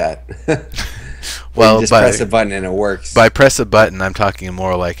works like that. Well, you just press a button and it works. By press a button, I'm talking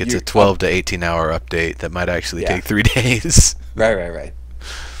more like it's a 12 to 18 hour update that might actually take 3 days. Right.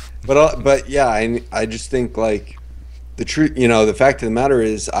 But yeah, I just think like the truth, the fact of the matter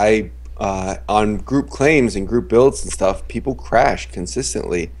is, on group claims and group builds and stuff, people crash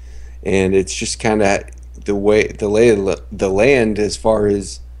consistently, and it's just kind of the way the lay of the land as far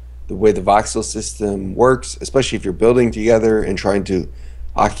as the way the voxel system works, especially if you're building together and trying to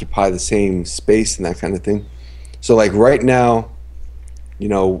occupy the same space and that kind of thing. So like right now,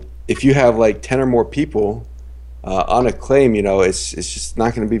 if you have like 10 or more people on a claim, it's just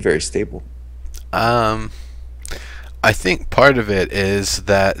not going to be very stable. I think part of it is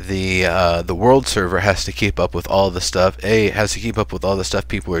that the world server has to keep up with all the stuff. It has to keep up with all the stuff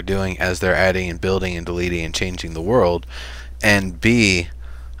people are doing as they're adding and building and deleting and changing the world. And B,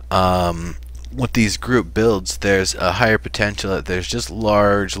 with these group builds, there's a higher potential that there's just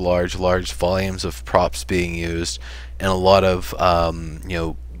large volumes of props being used, and a lot of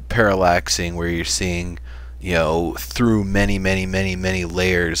parallaxing where you're seeing through many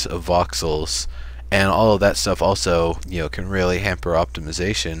layers of voxels. And all of that stuff also, can really hamper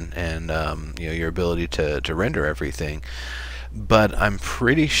optimization and your ability to render everything. But I'm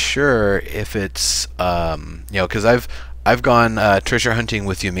pretty sure if it's because I've gone treasure hunting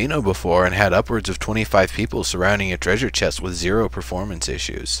with Yumino before and had upwards of 25 people surrounding a treasure chest with 0 performance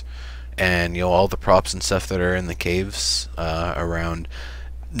issues, and all the props and stuff that are in the caves around,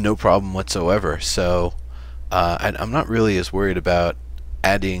 no problem whatsoever. So I'm not really as worried about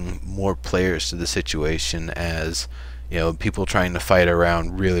adding more players to the situation as people trying to fight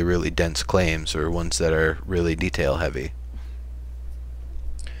around really dense claims or ones that are really detail heavy.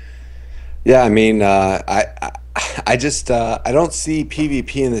 Yeah, I mean, I just I don't see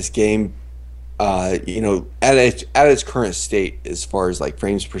PvP in this game at its current state as far as like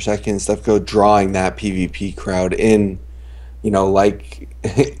frames per second and stuff go, drawing that PvP crowd in. Like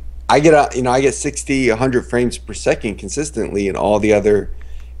I get 60, 100 frames per second consistently in all the other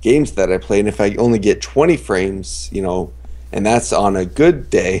games that I play, and if I only get 20 frames, and that's on a good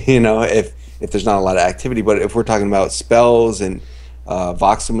day, if there's not a lot of activity. But if we're talking about spells and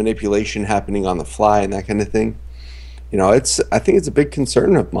voxel manipulation happening on the fly and that kind of thing, I think it's a big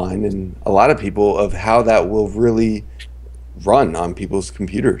concern of mine and a lot of people of how that will really run on people's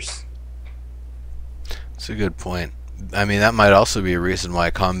computers. That's a good point. I mean, that might also be a reason why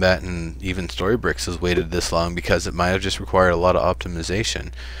combat and even Storybricks has waited this long, because it might have just required a lot of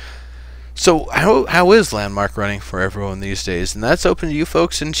optimization. So how is Landmark running for everyone these days? And that's open to you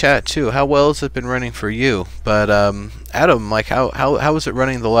folks in chat too. How well has it been running for you? But Adam, like how was it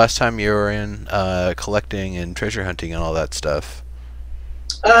running the last time you were in collecting and treasure hunting and all that stuff?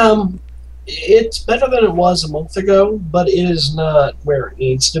 It's better than it was a month ago, but it is not where it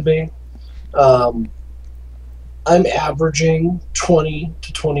needs to be. Um, I'm averaging 20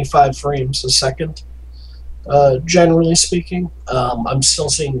 to 25 frames a second, generally speaking. I'm still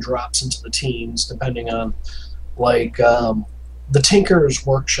seeing drops into the teens, depending on like the Tinker's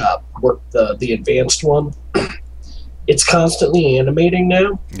Workshop, the advanced one. It's constantly animating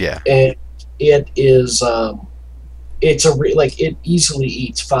now, Yeah. and it is like it easily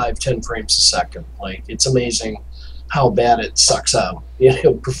eats 5-10 frames a second. Like it's amazing how bad it sucks out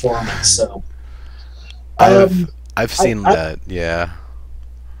performance. So I've um, I've I, seen I that. Yeah.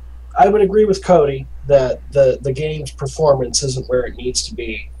 I would agree with Cody that the game's performance isn't where it needs to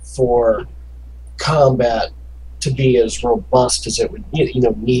be for combat to be as robust as it would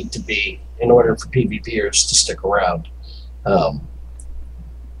need to be in order for PvPers to stick around. Um,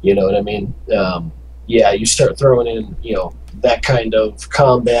 you know what I mean? Yeah, you start throwing in that kind of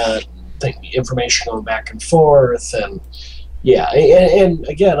combat, information going back and forth, and yeah, and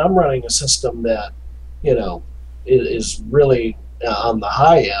again, I'm running a system that you know is really on the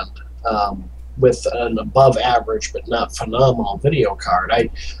high end, with an above average but not phenomenal video card.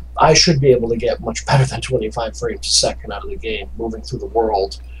 I should be able to get much better than 25 frames a second out of the game, moving through the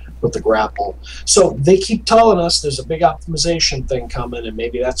world with the grapple. So they keep telling us there's a big optimization thing coming, and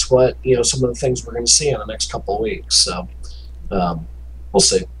maybe that's what some of the things we're going to see in the next couple of weeks. So we'll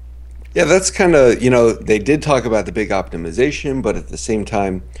see. Yeah, that's kind of, they did talk about the big optimization, but at the same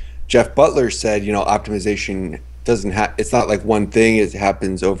time, Jeff Butler said, optimization doesn't have, it's not like one thing, it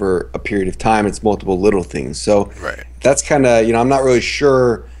happens over a period of time, it's multiple little things. So Right. that's kind of, I'm not really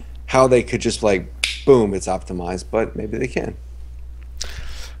sure how they could just like, boom, it's optimized, but maybe they can.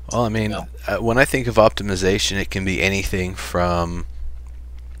 Well, I mean, No. when I think of optimization, it can be anything from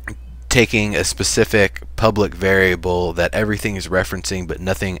taking a specific public variable that everything is referencing but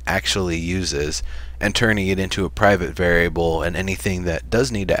nothing actually uses, and turning it into a private variable, and anything that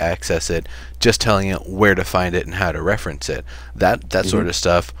does need to access it, just telling it where to find it and how to reference it. That sort of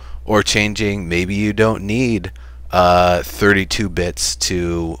stuff. Or changing, maybe you don't need 32 bits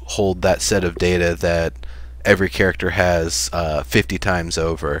to hold that set of data that every character has 50 times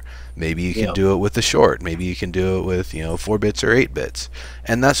over. Maybe you can Yeah. do it with the short. Maybe you can do it with 4 bits or 8 bits,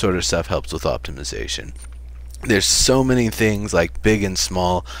 and that sort of stuff helps with optimization. There's so many things, like big and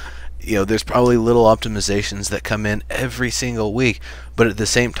small. There's probably little optimizations that come in every single week, but at the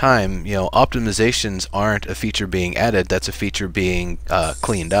same time, optimizations aren't a feature being added, that's a feature being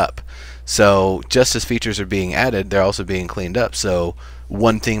cleaned up. So just as features are being added, they're also being cleaned up. So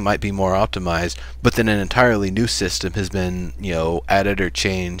one thing might be more optimized, but then an entirely new system has been added or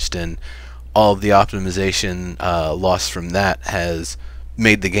changed, and all of the optimization lost from that has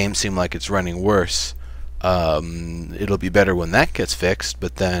made the game seem like it's running worse. It'll be better when that gets fixed,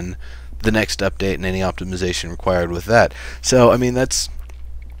 but then the next update and any optimization required with that. So I mean, it's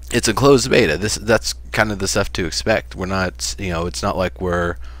a closed beta. That's kind of the stuff to expect. We're not, it's not like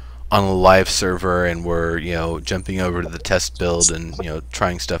we're on a live server and we're jumping over to the test build and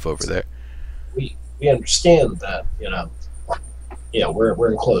trying stuff over there. We understand that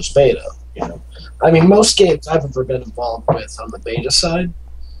we're in closed beta. I mean, most games I've ever been involved with on the beta side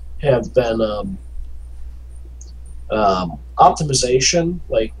have been optimization,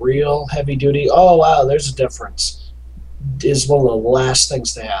 like real heavy duty. Oh wow, there's a difference. Is one of the last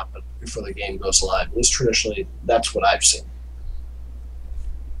things to happen before the game goes live. At least traditionally, that's what I've seen.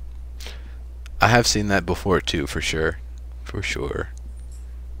 I have seen that before too, for sure. For sure.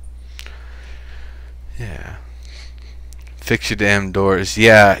 Yeah. Fix your damn doors.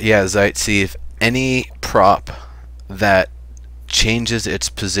 Yeah, Zeit, see, if any prop that changes its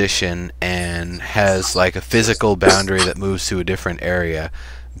position and has like a physical boundary that moves to a different area,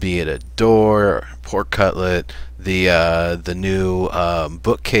 be it a door, pork cutlet, the new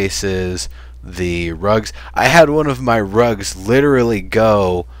bookcases, the rugs. I had one of my rugs literally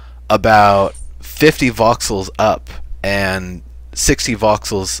go about 50 voxels up and 60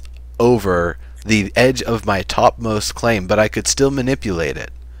 voxels over the edge of my topmost claim, but I could still manipulate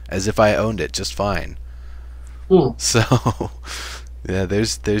it as if I owned it just fine. So yeah,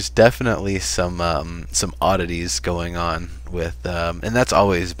 there's definitely some oddities going on with and that's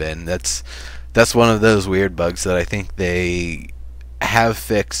always been that's one of those weird bugs that I think they have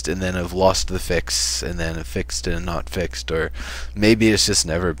fixed and then have lost the fix and then have fixed and not fixed, or maybe it's just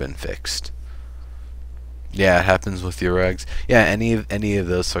never been fixed. Yeah, it happens with your rugs. Yeah, any of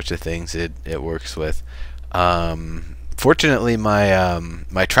those sorts of things it works with. Fortunately,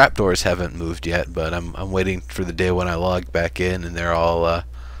 my trapdoors haven't moved yet, but I'm waiting for the day when I log back in and they're all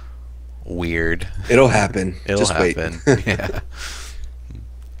weird. It'll happen. It'll Just happen. wait. Yeah.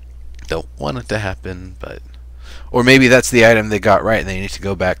 Don't want it to happen, but Or maybe that's the item they got right, and they need to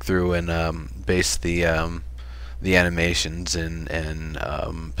go back through and base the animations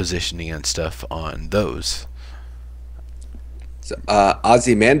and positioning and stuff on those. So,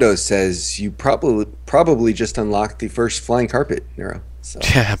 Ozymandias says you probably just unlocked the first flying carpet, Nero. So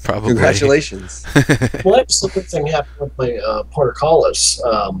Yeah, probably. congratulations. Well, that's the good thing happened with my portcullis.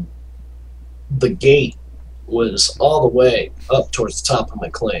 The gate was all the way up towards the top of my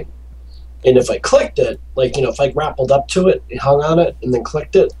claim. And if I clicked it, like, if I grappled up to it, hung on it, and then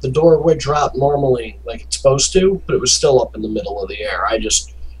clicked it, the door would drop normally like it's supposed to, but it was still up in the middle of the air. I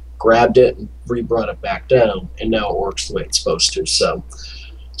just grabbed it and re-brought it back down, and now it works the way it's supposed to. So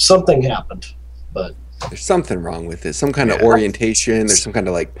something happened, but There's something wrong with it. Some kind of orientation. There's some kind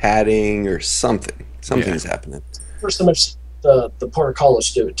of like padding or something. Something's happening. first time I've seen the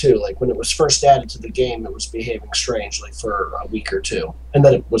portcullis do it too. Like when it was first added to the game, it was behaving strangely for a week or two, and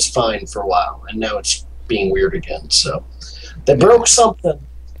then it was fine for a while, and now it's being weird again. So they broke something.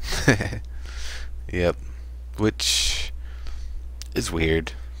 Yep, which is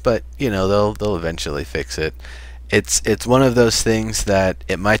weird, but they'll eventually fix it. It's one of those things that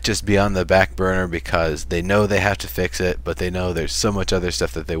it might just be on the back burner because they know they have to fix it, but they know there's so much other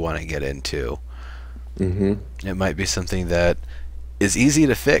stuff that they want to get into. It might be something that is easy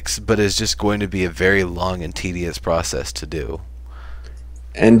to fix, but is just going to be a very long and tedious process to do.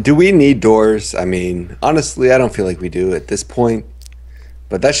 And do we need doors? I mean, honestly, I don't feel like we do at this point.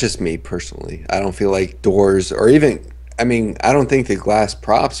 But that's just me personally. I don't feel like doors or even, I mean, I don't think the glass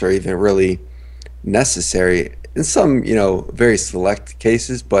props are even really necessary in some, very select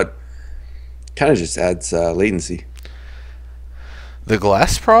cases, but kind of just adds latency. The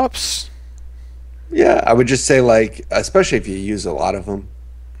glass props? Yeah, I would just say, like, especially if you use a lot of them.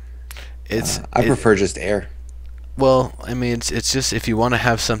 I prefer just air. Well, I mean, it's just if you want to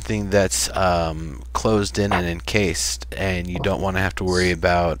have something that's closed in and encased, and you don't want to have to worry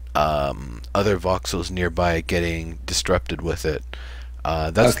about other voxels nearby getting disrupted with it.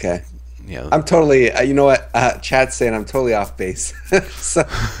 That's okay. I'm totally. You know what? Chat's saying I'm totally off base. So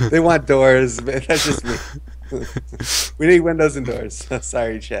they want doors, but that's just me. We need windows and doors.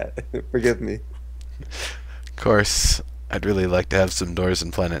 Sorry, chat. Forgive me. Of course, I'd really like to have some doors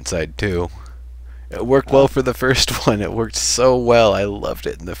in PlanetSide too. It worked well for the first one. It worked so well. I loved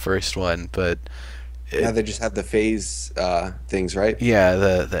it in the first one, but now they just have the phase things, right? Yeah,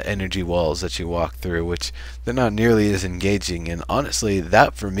 the energy walls that you walk through, which they're not nearly as engaging. And honestly,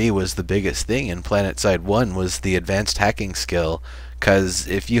 that for me was the biggest thing in PlanetSide 1 was the advanced hacking skill. Because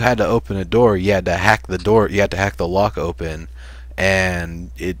if you had to open a door, you had to hack the door. You had to hack the lock open,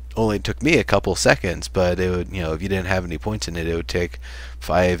 and it only took me a couple seconds. But it would, if you didn't have any points in it, it would take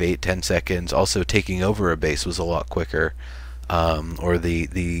 5, 8, 10 seconds. Also, taking over a base was a lot quicker. Or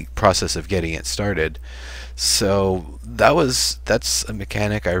the process of getting it started. So that's a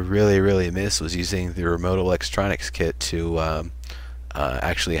mechanic I really miss, was using the remote electronics kit to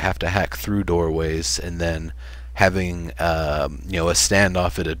actually have to hack through doorways and then having a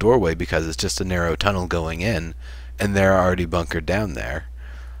standoff at a doorway because it's just a narrow tunnel going in and they're already bunkered down there.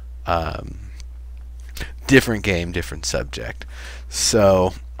 Different game, different subject.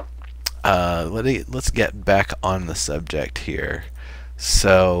 So let's get back on the subject here.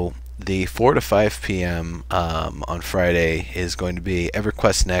 So the 4 to 5 p.m. On Friday is going to be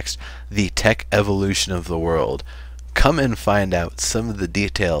EverQuest Next, the tech evolution of the world. Come and find out some of the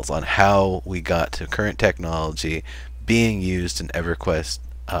details on how we got to current technology being used in EverQuest,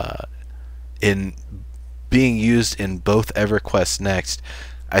 being used in both EverQuest Next.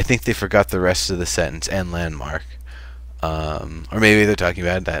 I think they forgot the rest of the sentence, and Landmark. Or maybe they're talking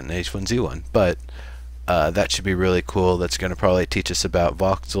about that in H1Z1, but that should be really cool. That's going to probably teach us about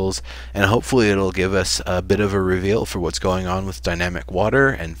voxels, and hopefully it'll give us a bit of a reveal for what's going on with dynamic water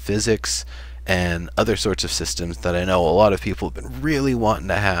and physics and other sorts of systems that I know a lot of people have been really wanting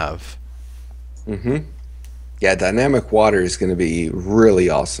to have. Yeah, dynamic water is going to be really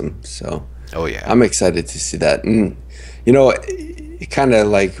awesome. So oh yeah, I'm excited to see that. And it kind of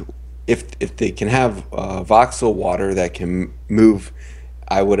like if they can have voxel water that can move,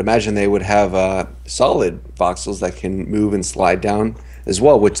 I would imagine they would have solid voxels that can move and slide down as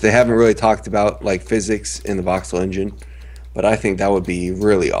well, which they haven't really talked about, like physics in the voxel engine. But I think that would be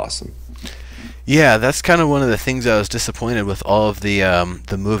really awesome. Yeah, that's kind of one of the things I was disappointed with all of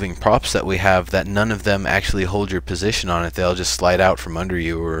the moving props that we have, that none of them actually hold your position on it. They'll just slide out from under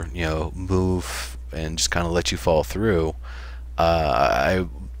you or move and just kind of let you fall through. I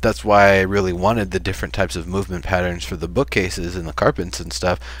that's why I really wanted the different types of movement patterns for the bookcases and the carpets and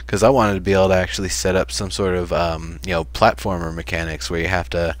stuff, because I wanted to be able to actually set up some sort of platformer mechanics where you have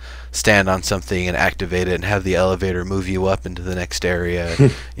to stand on something and activate it and have the elevator move you up into the next area.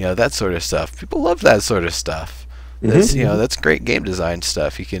 That sort of stuff. People love that sort of stuff. That's that's great game design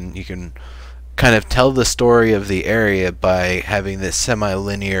stuff. You can kind of tell the story of the area by having this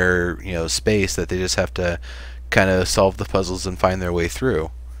semi-linear space that they just have to kind of solve the puzzles and find their way through.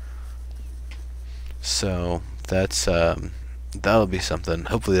 So that's that'll be something.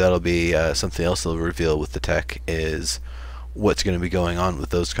 Hopefully that'll be something else they'll reveal with the tech, is what's going to be going on with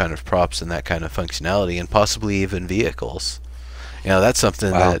those kind of props and that kind of functionality, and possibly even vehicles. That's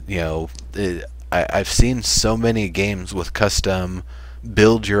something that I've seen so many games with custom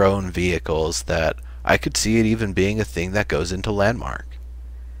build your own vehicles that I could see it even being a thing that goes into Landmark.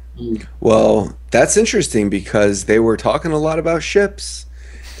 Well, that's interesting because they were talking a lot about ships,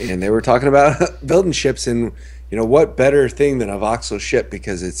 and they were talking about building ships, and what better thing than a voxel ship,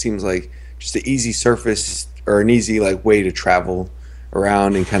 because it seems like just an easy surface or an easy way to travel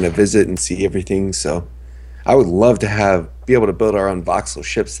around and kind of visit and see everything. So I would love to be able to build our own voxel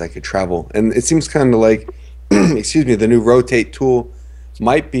ships that could travel, and it seems kind of like excuse me, the new rotate tool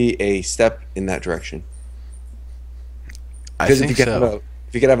might be a step in that direction. Because if you could have a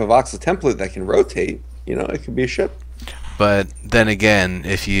voxel template that can rotate, it could be a ship. But then again,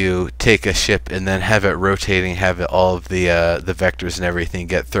 if you take a ship and then have it rotating, all of the vectors and everything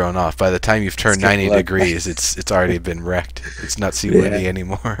get thrown off, by the time you've turned 90 degrees, it's already been wrecked. It's not seaworthy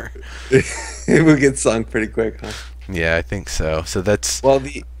anymore. It will get sunk pretty quick, huh? Yeah, I think so. So that's... Well,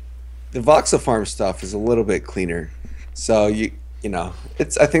 the voxel farm stuff is a little bit cleaner. So I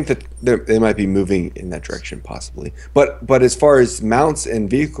think that they might be moving in that direction possibly. But as far as mounts and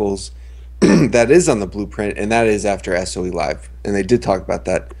vehicles, that is on the blueprint, and that is after SOE Live, and they did talk about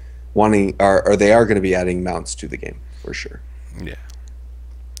that, or they are going to be adding mounts to the game for sure. Yeah,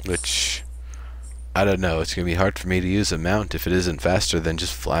 which I don't know. It's going to be hard for me to use a mount if it isn't faster than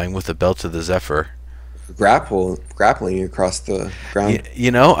just flying with the belt of the Zephyr. Grappling across the ground.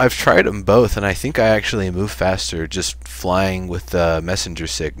 I've tried them both, and I think I actually move faster just flying with the messenger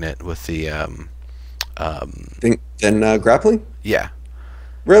signet with the Then grappling. Yeah.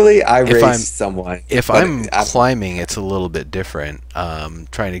 Really, I raced someone. If I'm climbing, it's a little bit different.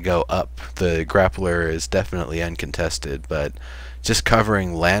 Trying to go up, the grappler is definitely uncontested, but just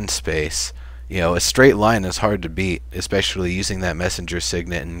covering land space, a straight line is hard to beat, especially using that messenger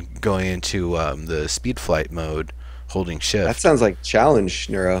signet and going into the speed flight mode, holding shift. That sounds like challenge,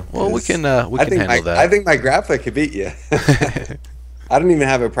 Neuro. Well, we can handle that. I think my grappler could beat you. I don't even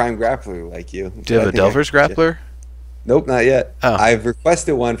have a prime grappler like you. Do you have a Delver's grappler? Nope, not yet. Oh. I've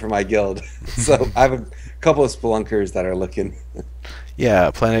requested one for my guild, so I have a couple of spelunkers that are looking.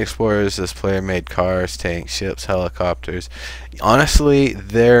 Yeah, Planet Explorers is player-made cars, tanks, ships, helicopters. Honestly,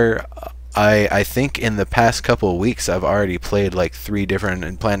 I think in the past couple of weeks I've already played like 3 different,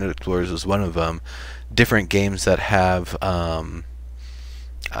 and Planet Explorers was one of them, different games that have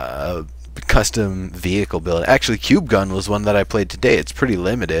custom vehicle build. Actually, Cube Gun was one that I played today. It's pretty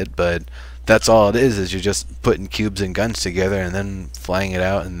limited, but that's all it is you're just putting cubes and guns together and then flying it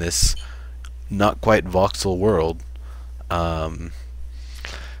out in this not quite voxel world.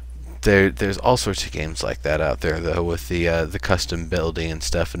 There's all sorts of games like that out there though, with the custom building and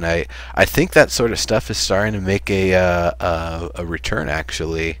stuff, and I think that sort of stuff is starting to make a return,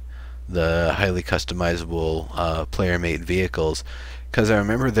 actually, the highly customizable player-made vehicles, because I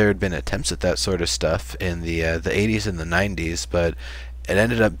remember there had been attempts at that sort of stuff in the 80s and the 90s, but it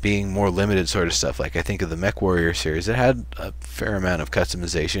ended up being more limited sort of stuff. Like I think of the Mech Warrior series, it had a fair amount of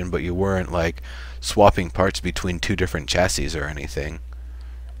customization, but you weren't like swapping parts between 2 different chassis or anything.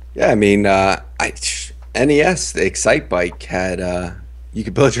 Yeah, I mean, NES, the Excite Bike had you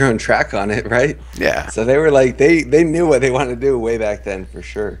could build your own track on it, right? Yeah. So they were like they knew what they wanted to do way back then for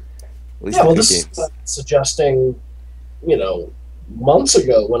sure. At least this is suggesting, months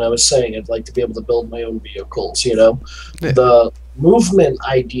ago when I was saying I'd like to be able to build my own vehicles. Yeah. The movement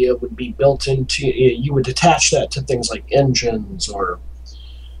idea would be built into, you would attach that to things like engines or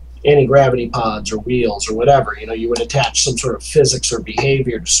anti-gravity pods or wheels or whatever. You would attach some sort of physics or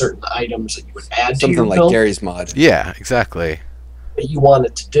behavior to certain items that you would add to your something like build Gary's mod. Yeah, exactly. That you want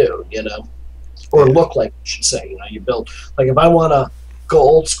it to do, or look like, I should say. You build, like if I want to go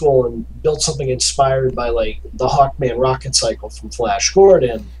old school and build something inspired by like the Hawkman rocket cycle from Flash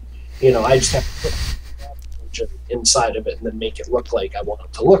Gordon, I just have to put inside of it and then make it look like I want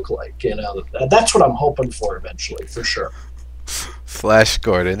it to look like. That's what I'm hoping for eventually, for sure. Flash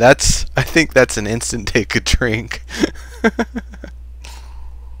Gordon. I think that's an instant take a drink.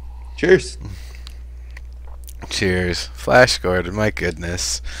 Cheers. Cheers. Flash Gordon, my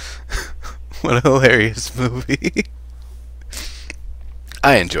goodness. What a hilarious movie.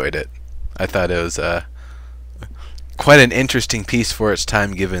 I enjoyed it. I thought it was quite an interesting piece for its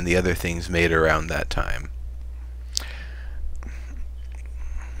time given the other things made around that time.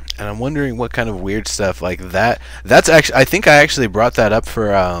 And I'm wondering what kind of weird stuff like that. That's actually, I think I actually brought that up for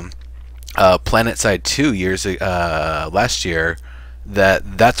PlanetSide 2 last year.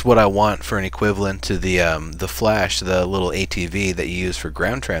 That's what I want for an equivalent to the Flash, the little ATV that you use for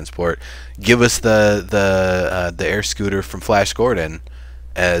ground transport. Give us the air scooter from Flash Gordon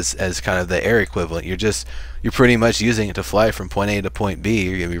as kind of the air equivalent. You're pretty much using it to fly from point A to point B.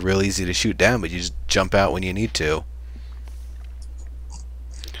 You're gonna be real easy to shoot down, but you just jump out when you need to.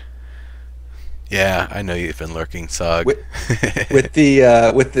 Yeah, I know you've been lurking, Sog. With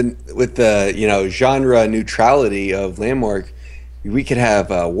the genre neutrality of Landmark, we could have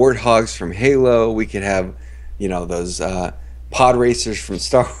warthogs from Halo. We could have those pod racers from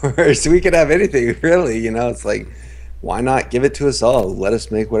Star Wars. We could have anything really. It's like, why not give it to us all? Let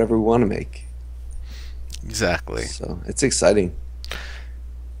us make whatever we want to make. Exactly. So it's exciting.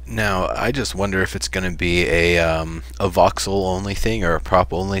 Now, I just wonder if it's going to be a voxel only thing, or a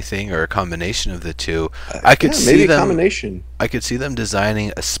prop only thing, or a combination of the two. I could see maybe a them. Combination. I could see them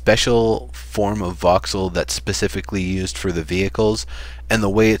designing a special form of voxel that's specifically used for the vehicles, and the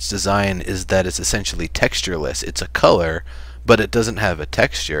way it's designed is that it's essentially textureless. It's a color, but it doesn't have a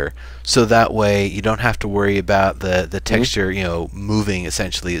texture. So that way, you don't have to worry about the texture, moving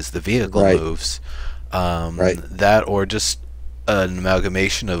essentially as the vehicle moves. That, or just an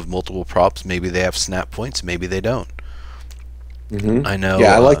amalgamation of multiple props. Maybe they have snap points, maybe they don't. I know.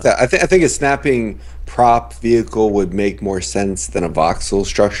 Yeah, I like that. I think a snapping prop vehicle would make more sense than a voxel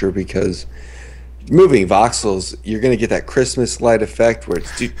structure, because moving voxels, you're going to get that Christmas light effect where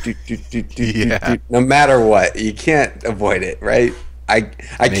it's no matter what. You can't avoid it, right? I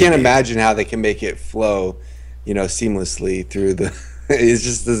can't imagine how they can make it flow, seamlessly through the. It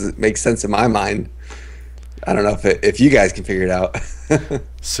just doesn't make sense in my mind. I don't know if you guys can figure it out.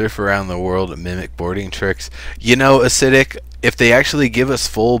 Surf around the world and mimic boarding tricks. Acidic, if they actually give us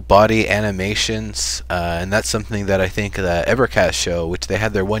full body animations, and that's something that I think the Evercast show, which they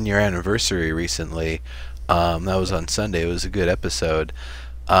had their 1-year anniversary recently, that was on Sunday. It was a good episode.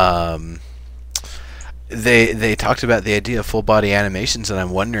 They talked about the idea of full body animations, and I'm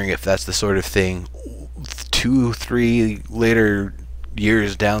wondering if that's the sort of thing 2-3 later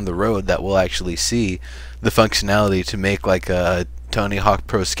years down the road that we'll actually see the functionality to make like a Tony Hawk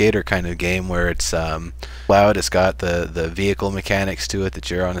Pro Skater kind of game, where it's loud, it's got the vehicle mechanics to it, that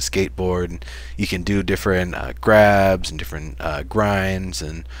you're on a skateboard and you can do different grabs and different grinds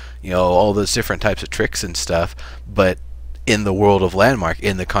and all those different types of tricks and stuff, but in the world of Landmark,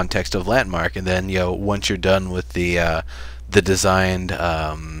 in the context of Landmark. And then once you're done with the designed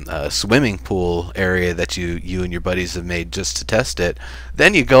swimming pool area that you and your buddies have made just to test it,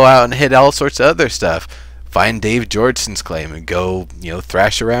 then you go out and hit all sorts of other stuff. Find Dave Georgeson's claim and go,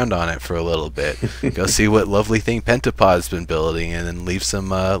 thrash around on it for a little bit. Go see what lovely thing Pentapod's been building, and then leave some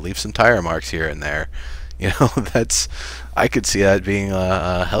tire marks here and there. I could see that being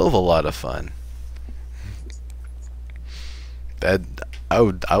a hell of a lot of fun. I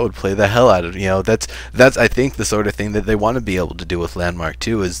would play the hell out of that's I think the sort of thing that they want to be able to do with Landmark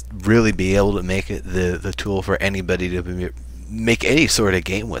 2, is really be able to make it the tool for anybody to make any sort of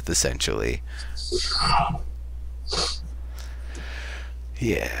game with, essentially.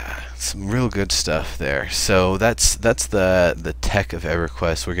 Yeah, some real good stuff there. So that's the tech of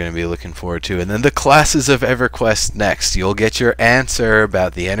EverQuest we're going to be looking forward to. And then the classes of EverQuest next. You'll get your answer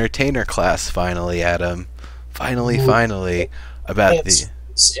about the entertainer class finally, Adam. Finally. About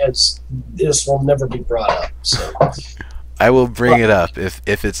this will never be brought up. So I will bring it up.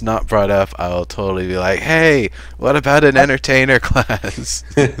 If it's not brought up, I'll totally be like, hey, what about an entertainer class?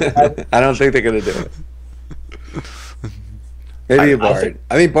 I don't think they're gonna do it. Maybe a bard.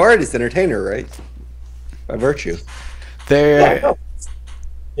 I mean, bard is entertainer, right? By virtue. There.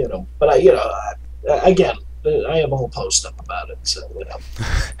 But again, I have a whole post up about it. So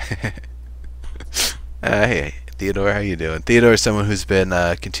Hey, Theodore, how you doing? Theodore is someone who's been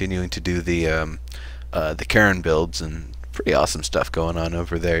continuing to do the Karen builds, and pretty awesome stuff going on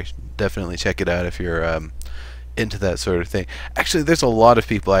over there. Definitely check it out if you're into that sort of thing. Actually, there's a lot of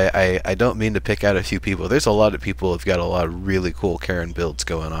people. I don't mean to pick out a few people. There's a lot of people who've got a lot of really cool Karen builds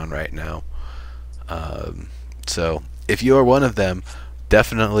going on right now. So if you are one of them,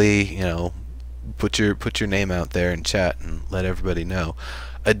 definitely put your name out there in chat and let everybody know.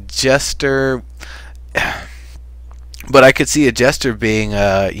 A jester. But I could see a jester being,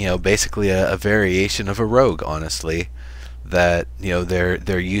 basically a variation of a rogue. Honestly, that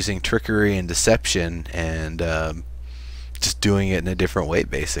they're using trickery and deception and just doing it in a different way,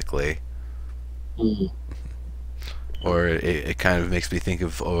 basically. Mm. Or it kind of makes me think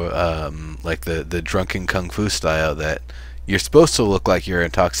of like the drunken kung fu style, that you're supposed to look like you're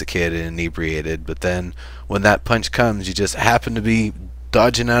intoxicated and inebriated, but then when that punch comes, you just happen to be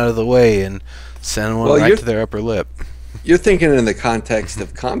dodging out of the way and send one right to their upper lip. You're thinking in the context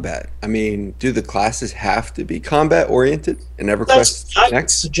of combat. I mean, do the classes have to be combat oriented in EverQuest I would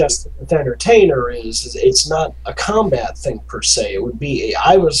Next? suggest that with Entertainer is it's not a combat thing per se. It would be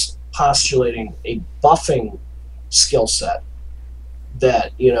I was postulating a buffing skill set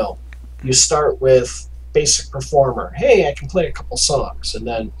that you start with basic performer. Hey, I can play a couple songs, and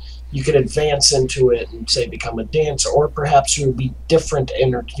then you could advance into it and say become a dancer, or perhaps you would be different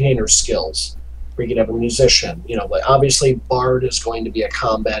entertainer skills. Where you could have a musician, like obviously Bard is going to be a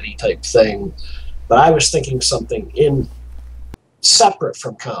combat-y type thing, but I was thinking something in separate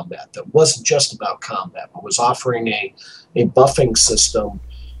from combat that wasn't just about combat, but was offering a buffing system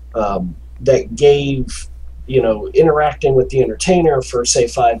that gave interacting with the entertainer for say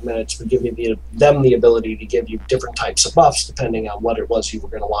 5 minutes would give you them the ability to give you different types of buffs depending on what it was you were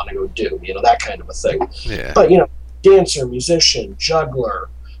going to want to go do, that kind of a thing. Yeah. But dancer, musician, juggler,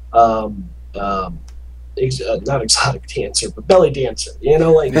 not exotic dancer, but belly dancer, I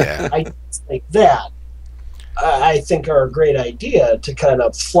like that. I think are a great idea to kind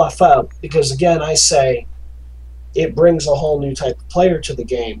of fluff out, because again, I say it brings a whole new type of player to the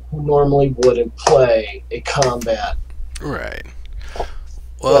game who normally wouldn't play a combat. Right.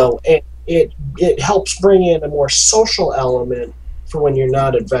 Well, it helps bring in a more social element for when you're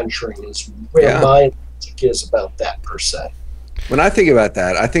not adventuring. Is where my logic is about that per se. When I think about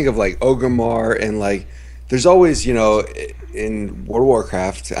that, I think of like Orgrimmar, and like there's always, in World of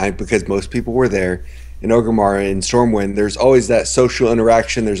Warcraft, because most people were there, in Orgrimmar and Stormwind, there's always that social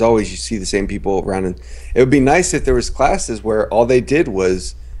interaction. There's always, you see the same people around, and it would be nice if there was classes where all they did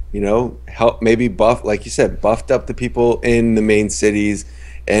was, help maybe buff, like you said, buffed up the people in the main cities,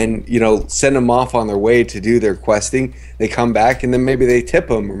 and send them off on their way to do their questing. They come back, and then maybe they tip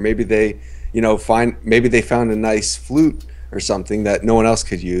them, or maybe they, maybe they found a nice flute or something that no one else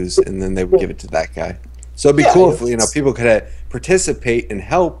could use, and then they would give it to that guy. So it'd be cool if people could participate and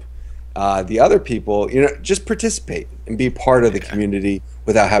help the other people, just participate and be part of the community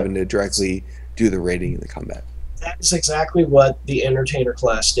without having to directly do the raiding and the combat. That's exactly what the Entertainer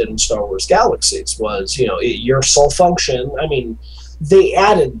class did in Star Wars Galaxies. Was your sole function. I mean, they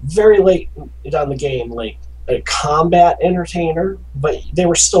added very late down the game like a combat entertainer, but they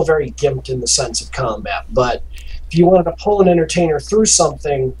were still very gimped in the sense of combat. But if you wanted to pull an entertainer through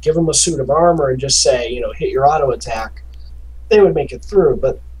something, give them a suit of armor and just say, hit your auto attack, they would make it through.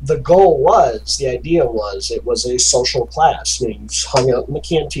 But the idea was, it was a social class. You just hung out in the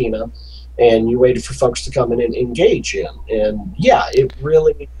cantina and you waited for folks to come in and engage in. And yeah, it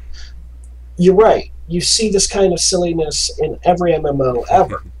really, you're right. You see this kind of silliness in every MMO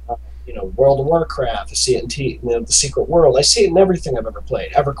ever. World of Warcraft, I see it in the Secret World. I see it in everything I've ever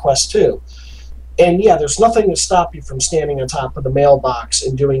played, EverQuest 2. And yeah, there's nothing to stop you from standing on top of the mailbox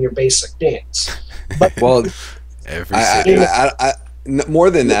and doing your basic dance. But well, more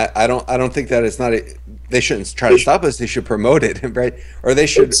than that, I don't think that it's not. They shouldn't try to stop us. They should promote it, right? Or they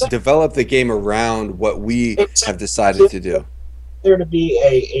should develop the game around what we have decided to do. There to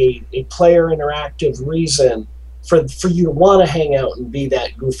be a player interactive reason for you to want to hang out and be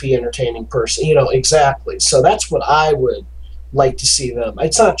that goofy, entertaining person. Exactly. So that's what I would like to see them.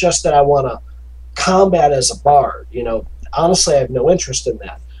 It's not just that I want to combat as a bard. Honestly, I have no interest in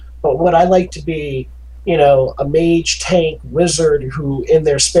that. But would I like to be, a mage, tank, wizard who, in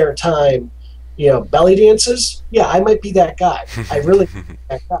their spare time, belly dances? Yeah, I might be that guy. I really be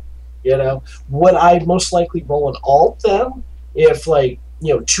that guy. Would I most likely roll an alt then? If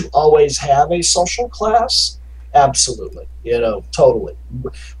to always have a social class? Absolutely. Totally.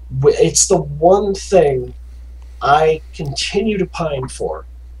 It's the one thing I continue to pine for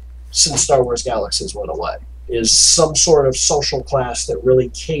since Star Wars Galaxies went away, is some sort of social class that really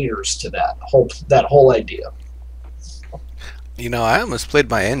caters to that whole idea. I almost played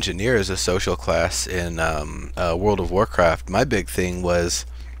my engineer as a social class in World of Warcraft. My big thing was,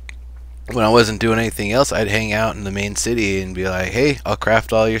 when I wasn't doing anything else, I'd hang out in the main city and be like, hey, I'll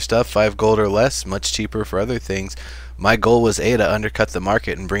craft all your stuff, 5 gold or less, much cheaper for other things. My goal was to undercut the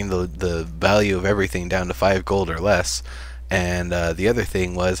market and bring the value of everything down to 5 gold or less. And the other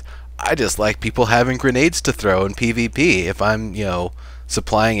thing was, I just like people having grenades to throw in PvP. If I'm,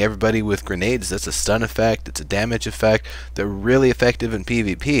 supplying everybody with grenades, that's a stun effect, it's a damage effect. They're really effective in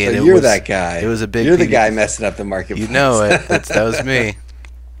PvP. So And you're that guy. It was a big. You're the PvP. guy messing up the marketplace. You know it. That was me.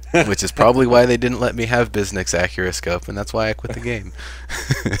 Which is probably why they didn't let me have Biznix Accuroscope, and that's why I quit the game.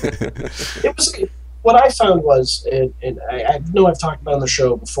 It was what I found was, and I know I've talked about it on the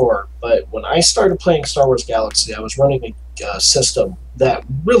show before, but when I started playing Star Wars Galaxy, I was running a system that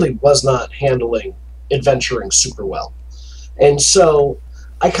really was not handling adventuring super well. And so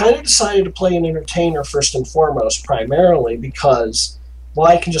I kind of decided to play an entertainer first and foremost, primarily because, well,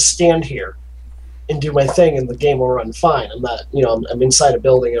 I can just stand here and do my thing and the game will run fine. I'm not, I'm inside a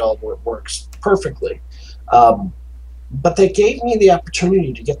building, it all works perfectly. But they gave me the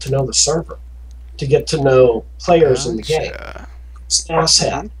opportunity to get to know the server, to get to know players in the game. Who's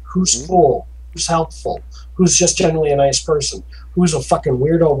asshat, who's full, who's helpful, who's just generally a nice person, who's a fucking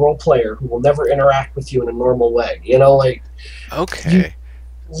weirdo role player who will never interact with you in a normal way. Okay.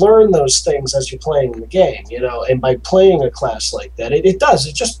 You learn those things as you're playing the game, and by playing a class like that, it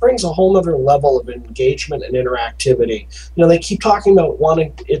just brings a whole other level of engagement and interactivity. They keep talking about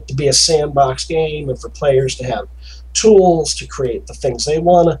wanting it to be a sandbox game and for players to have tools to create the things they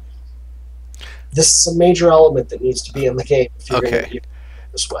want. This is a major element that needs to be in the game if you're going to use it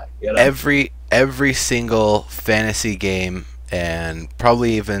this way. Every single fantasy game and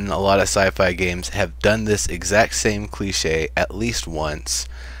probably even a lot of sci-fi games have done this exact same cliche at least once,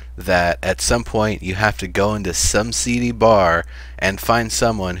 that at some point you have to go into some seedy bar and find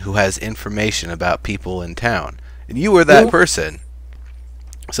someone who has information about people in town. And you were that person.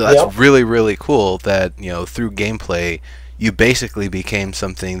 So that's really, really cool that, through gameplay, you basically became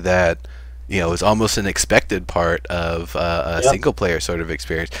something that, is almost an expected part of a single-player sort of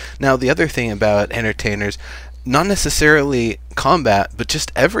experience. Now, the other thing about entertainers, not necessarily combat, but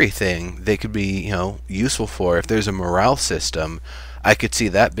just everything they could be, useful for. If there's a morale system, I could see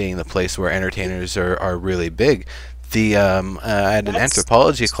that being the place where entertainers are really big. I had an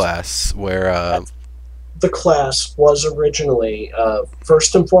anthropology class where... the class was originally,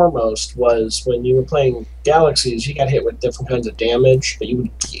 first and foremost, was when you were playing Galaxies, you got hit with different kinds of damage, but you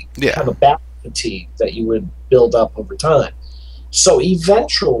would have a battle fatigue that you would build up over time. So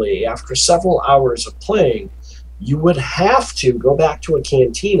eventually, after several hours of playing, you would have to go back to a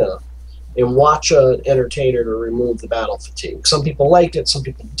cantina and watch an entertainer to remove the battle fatigue. Some people liked it, some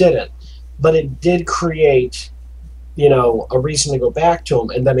people didn't. But it did create, a reason to go back to them.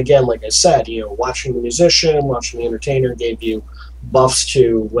 And then again, like I said, watching the musician, watching the entertainer gave you buffs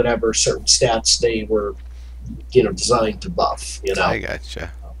to whatever certain stats they were, designed to buff. I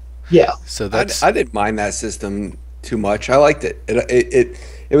gotcha. Yeah. So that's... I didn't mind that system too much. I liked it.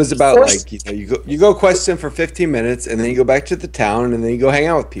 It was about you go question for 15 minutes and then you go back to the town and then you go hang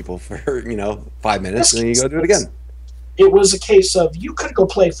out with people for 5 minutes and then you go do it again. It was a case of you could go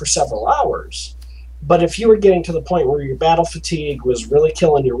play for several hours, but if you were getting to the point where your battle fatigue was really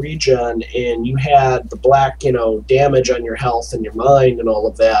killing your regen and you had the black damage on your health and your mind and all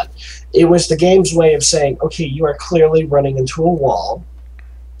of that, it was the game's way of saying, okay, you are clearly running into a wall.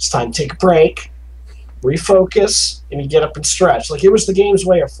 It's time to take a break, refocus, and you get up and stretch. Like, it was the game's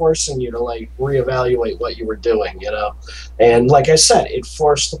way of forcing you to reevaluate what you were doing, And like I said, it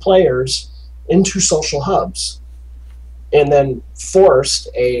forced the players into social hubs and then forced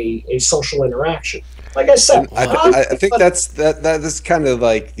a social interaction. Like I said, I think that's kind of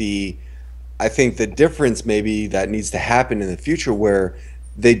like the difference maybe that needs to happen in the future, where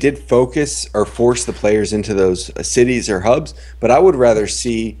they did focus or force the players into those cities or hubs, but I would rather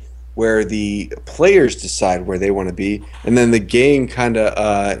see where the players decide where they want to be, and then the game kind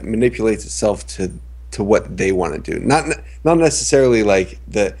of manipulates itself to what they want to do. Not necessarily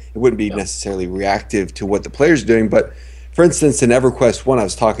it wouldn't be necessarily reactive to what the players are doing, but for instance, in EverQuest 1, I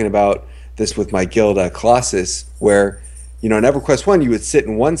was talking about this with my guild, Colossus, where, in EverQuest 1, you would sit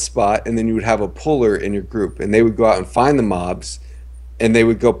in one spot, and then you would have a puller in your group, and they would go out and find the mobs, and they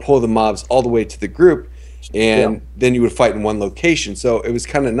would go pull the mobs all the way to the group, and then you would fight in one location. So it was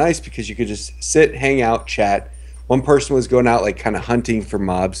kind of nice because you could just sit, hang out, chat. One person was going out, kind of hunting for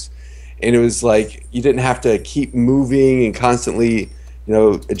mobs, and it was you didn't have to keep moving and constantly,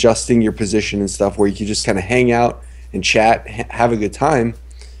 adjusting your position and stuff, where you could just kind of hang out and chat, have a good time.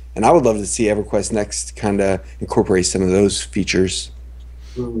 And I would love to see EverQuest Next kind of incorporate some of those features.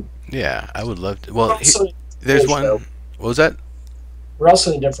 Yeah, I would love to. Well, there's one. What was that? We're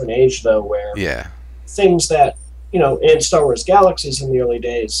also in a different age, though, where things that, in Star Wars Galaxies in the early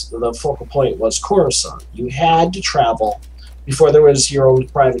days, the focal point was Coruscant. You had to travel. Before there was your own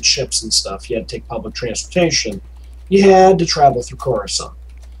private ships and stuff, you had to take public transportation. You had to travel through Coruscant.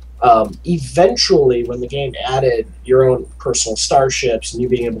 Eventually, when the game added your own personal starships and you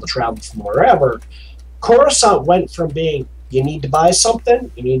being able to travel from wherever, Coruscant went from being, you need to buy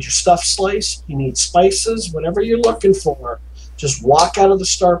something, you need your stuff sliced, you need spices, whatever you're looking for, just walk out of the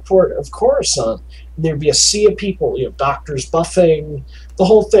starport of Coruscant, and there'd be a sea of people, doctors buffing, the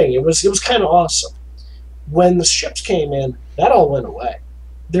whole thing. It was kind of awesome. When the ships came in, that all went away.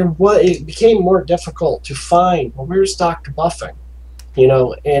 It became more difficult to find, well, where's Dr. Buffing?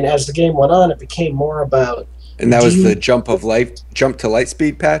 And as the game went on, it became more about. And that was the jump to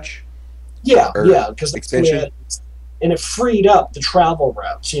lightspeed patch. Yeah, because expansion, and it freed up the travel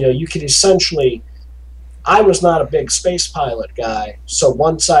routes. You could essentially. I was not a big space pilot guy, so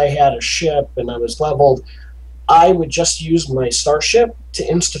once I had a ship and I was leveled, I would just use my starship to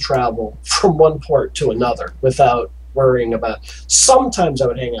insta-travel from one port to another without worrying about. Sometimes I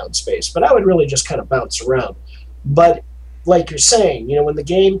would hang out in space, but I would really just kind of bounce around. But like you're saying, when the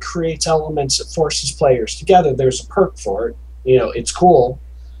game creates elements that forces players together, there's a perk for it. It's cool.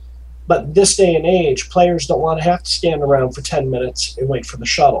 But this day and age, players don't want to have to stand around for 10 minutes and wait for the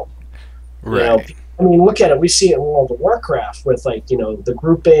shuttle. Right. Look at it. We see it in World of Warcraft with, the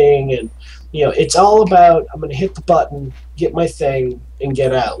grouping and, it's all about, I'm going to hit the button, get my thing, and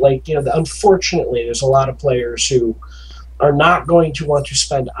get out. Unfortunately, there's a lot of players who are not going to want to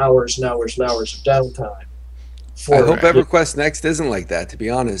spend hours and hours and hours of downtime. I hope EverQuest Next isn't like that, to be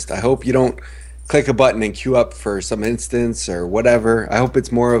honest. I hope you don't click a button and queue up for some instance or whatever. I hope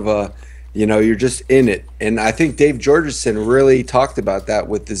it's more of a, you're just in it. And I think Dave Georgeson really talked about that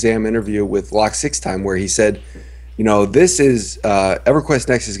with the ZAM interview with Lock 6 Time, where he said, this is, EverQuest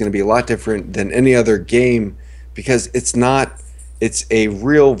Next is going to be a lot different than any other game because it's a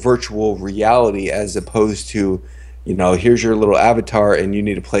real virtual reality as opposed to, here's your little avatar and you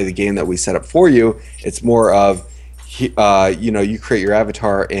need to play the game that we set up for you. It's more of, you create your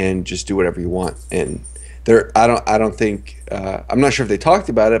avatar and just do whatever you want. And I don't think, I'm not sure if they talked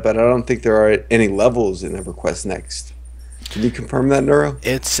about it, but I don't think there are any levels in EverQuest Next. Can you confirm that, Neuro?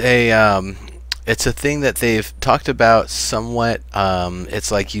 It's a thing that they've talked about somewhat.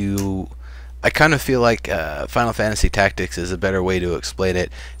 It's like I kind of feel like Final Fantasy Tactics is a better way to explain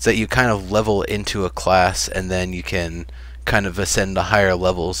it. It's that you kind of level into a class and then you can kind of ascend to higher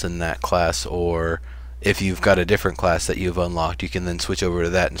levels in that class, or if you've got a different class that you've unlocked, you can then switch over to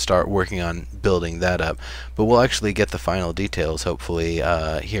that and start working on building that up. But we'll actually get the final details, hopefully,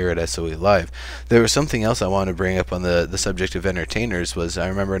 here at SOE Live. There was something else I wanted to bring up on the subject of entertainers. Was I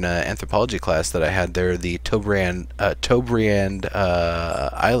remember in an anthropology class that I had there, the Tobriand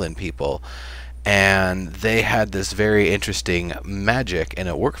Island people, and they had this very interesting magic, and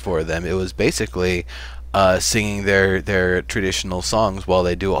it worked for them. It was basically singing their traditional songs while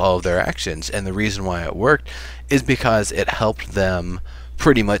they do all of their actions, and the reason why it worked is because it helped them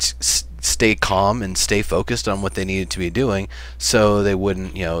pretty much stay calm and stay focused on what they needed to be doing, so they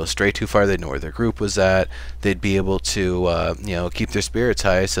wouldn't stray too far. They'd know where their group was at. They'd be able to keep their spirits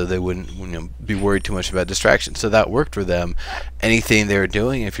high, so they wouldn't be worried too much about distraction. So that worked for them. Anything they were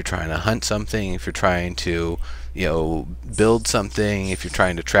doing, if you're trying to hunt something, if you're trying to build something, if you're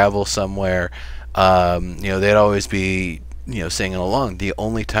trying to travel somewhere, they'd always be singing along. The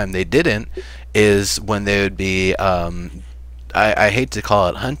only time they didn't is when they would be I hate to call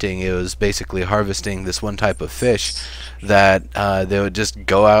it hunting. It was basically harvesting this one type of fish that they would just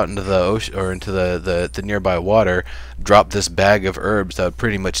go out into the ocean or into the nearby water, drop this bag of herbs that would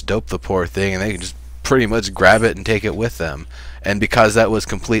pretty much dope the poor thing, and they could just pretty much grab it and take it with them. And because that was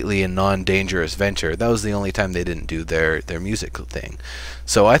completely a non-dangerous venture, that was the only time they didn't do their music thing.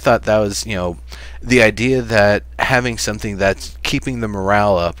 So I thought that was, the idea that having something that's keeping the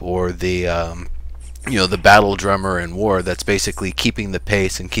morale up, or the the battle drummer in war that's basically keeping the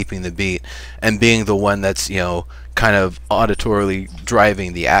pace and keeping the beat and being the one that's kind of auditorily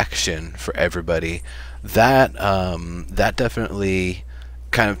driving the action for everybody, that definitely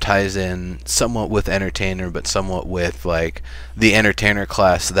kind of ties in somewhat with entertainer, but somewhat with like the entertainer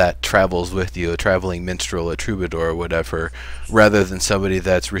class that travels with you, a traveling minstrel, a troubadour, or whatever, rather than somebody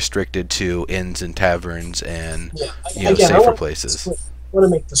that's restricted to inns and taverns and safer places. I want to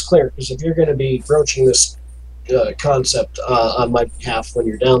make this clear, because if you're going to be broaching this concept on my behalf when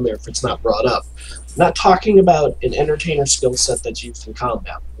you're down there, if it's not brought up, I'm not talking about an entertainer skill set that's used in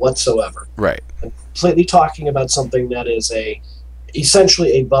combat whatsoever. Right. I'm completely talking about something that is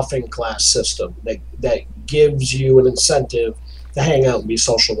essentially a buffing class system that gives you an incentive to hang out and be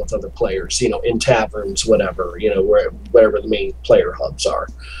social with other players, in taverns, whatever, wherever the main player hubs are.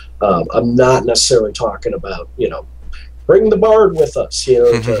 I'm not necessarily talking about, bring the bard with us,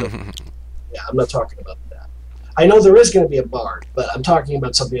 I'm not talking about that. I know there is going to be a bard, but I'm talking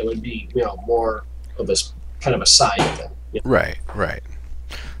about something that would be, more of a kind of a side thing. Right, right.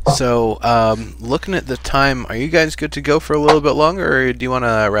 So, looking at the time, are you guys good to go for a little bit longer, or do you want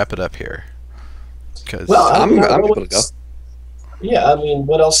to wrap it up here? Cause Well, I'm able to go. Yeah, I mean,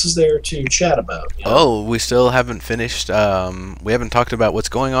 what else is there to chat about? Oh, we still haven't finished. We haven't talked about what's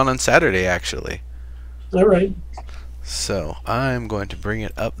going on Saturday, actually. All right. So I'm going to bring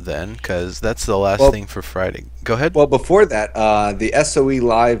it up then, because that's the last thing for Friday. Go ahead. Well, before that, the SOE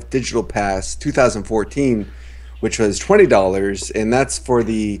Live Digital Pass 2014, which was $20, and that's for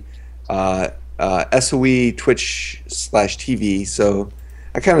the SOE Twitch/TV. So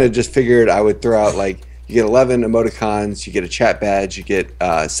I kind of just figured I would throw out, like, you get 11 emoticons, you get a chat badge, you get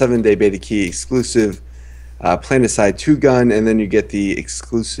 7-day beta key exclusive Planetside 2 gun, and then you get the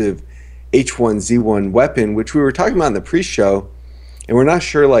exclusive H1Z1 weapon, which we were talking about in the pre-show, and we're not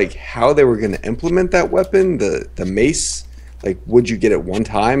sure like how they were going to implement that weapon, the mace. Like, would you get it one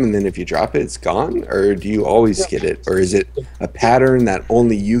time and then if you drop it, it's gone, or do you always get it, or is it a pattern that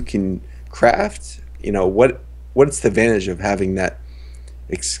only you can craft? What's the advantage of having that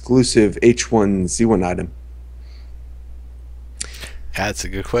exclusive H1Z1 item? That's a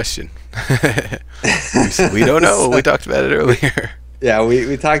good question. We don't know. We talked about it earlier. Yeah,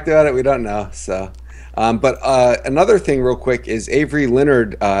 we talked about it. We don't know. So, but another thing, real quick, is Avery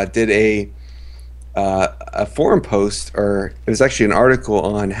Leonard did a forum post, or it was actually an article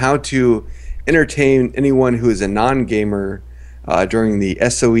on how to entertain anyone who is a non-gamer during the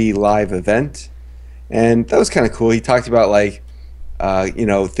SOE Live event, and that was kind of cool. He talked about like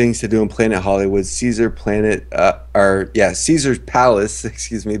things to do in Planet Hollywood, Caesar's Palace,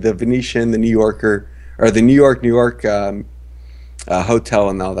 excuse me, the Venetian, the New Yorker, or the New York hotel,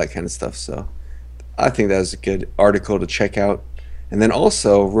 and all that kind of stuff. So I think that was a good article to check out. And then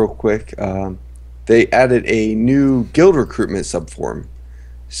also, real quick, they added a new guild recruitment subforum.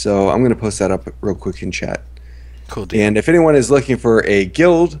 So I'm going to post that up real quick in chat. Cool deal. And if anyone is looking for a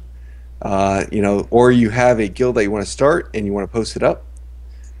guild, or you have a guild that you want to start and you want to post it up,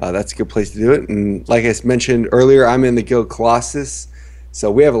 that's a good place to do it. And like I mentioned earlier, I'm in the guild Colossus, so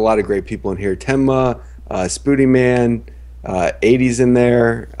we have a lot of great people in here. Tenma, Spooty Man, 80's in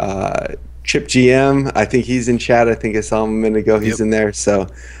there, Chip GM, I think he's in chat. I think I saw him a minute ago. He's in there. So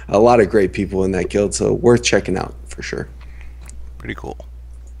a lot of great people in that guild, so worth checking out for sure. Pretty cool.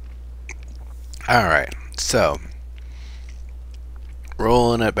 All right, so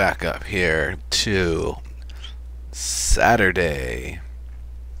rolling it back up here to Saturday.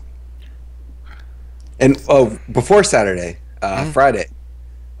 And before Saturday, Friday,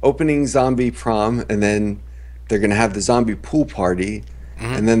 opening zombie prom, and then they're gonna have the zombie pool party,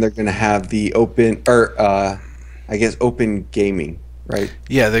 and then they're gonna have the open, or I guess open gaming, right?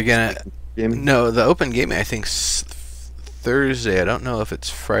 Yeah, they're gonna. Gaming? No, the open gaming I think Thursday. I don't know if it's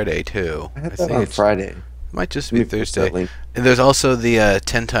Friday too. I had that think on it's Friday. Might just be Thursday. And there's also the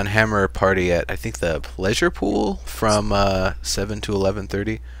 10-ton hammer party at I think the pleasure pool from 7 to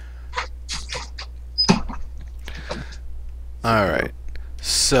 11:30. All right.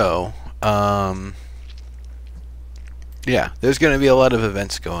 So, yeah, there's going to be a lot of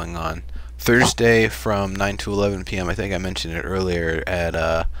events going on. Thursday from 9 to 11 p.m. I think I mentioned it earlier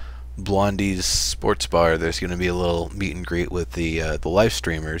at Blondie's Sports Bar. There's going to be a little meet and greet with the live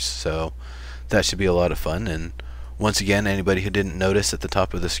streamers, so that should be a lot of fun. And once again, anybody who didn't notice at the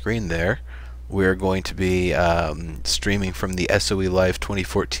top of the screen there, we're going to be streaming from the SOE Live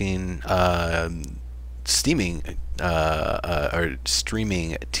 2014 streaming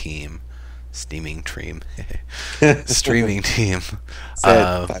team. Streaming team.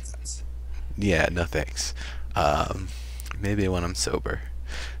 Yeah, no thanks. Maybe when I'm sober.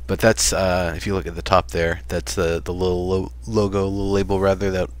 But that's, if you look at the top there, that's the little logo, little label rather,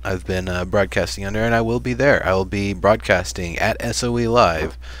 that I've been broadcasting under, and I will be there. I will be broadcasting at SOE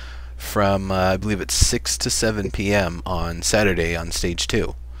Live from, I believe it's 6 to 7 p.m. on Saturday on Stage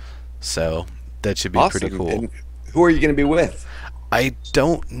 2. So that should be awesome. Pretty cool. And who are you going to be with? I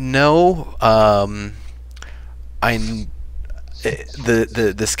don't know.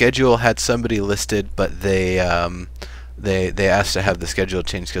 The schedule had somebody listed, but they asked to have the schedule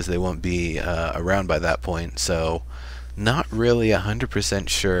changed because they won't be around by that point. So not really 100%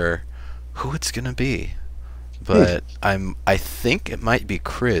 sure who it's gonna be, but I think it might be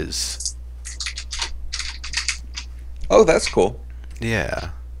Chris. Oh, that's cool.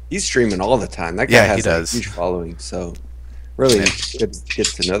 Yeah. He's streaming all the time. That guy has a huge following, so really good to get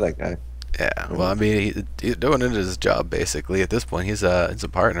to know that guy. Yeah, well, I mean, he's doing it as his job, basically. At this point, he's a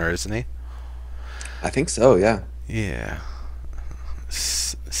partner, isn't he? I think so, yeah. Yeah.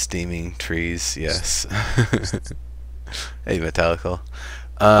 Steaming trees, yes. Hey, Metallical.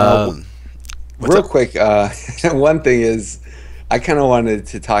 Uh, What's Real up? quick, one thing is, I kind of wanted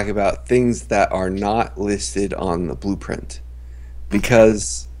to talk about things that are not listed on the blueprint Okay.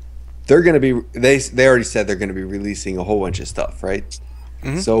 because they're going to be they already said they're going to be releasing a whole bunch of stuff, right?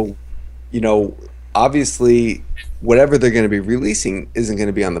 Hmm. So, you know, obviously, whatever they're going to be releasing isn't going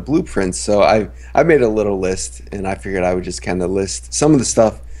to be on the blueprints. So I made a little list, and I figured I would just kind of list some of the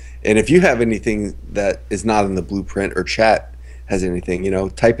stuff. And if you have anything that is not in the blueprint or chat has anything,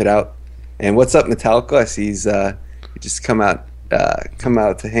 type it out. And what's up, Metallica? I see he just come out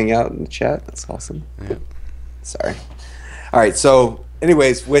to hang out in the chat. That's awesome. Yeah. Sorry. All right. So,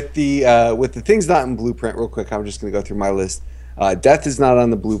 anyways, with the things not in blueprint, real quick, I'm just going to go through my list. Death is not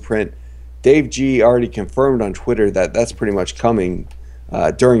on the blueprint. Dave G already confirmed on Twitter that that's pretty much coming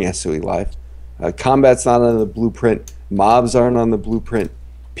during SOE Live. Combat's not on the blueprint. Mobs aren't on the blueprint.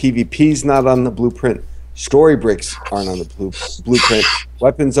 PvP's not on the blueprint. Story bricks aren't on the blueprint.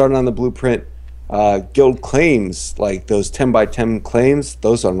 Weapons aren't on the blueprint. Guild claims, like those 10 by 10 claims,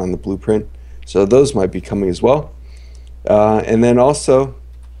 those aren't on the blueprint. So those might be coming as well. And then also,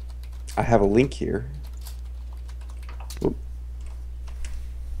 I have a link here. Oop.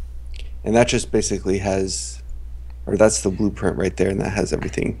 And that just basically has, or that's the blueprint right there, and that has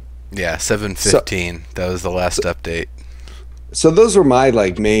everything. Yeah, So, 715. That was the last update. so those are my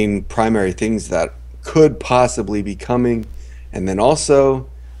like main primary things that could possibly be coming. And then also,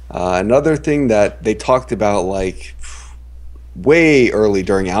 another thing that they talked about like way early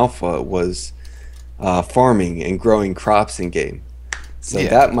during alpha was farming and growing crops in game. So Yeah.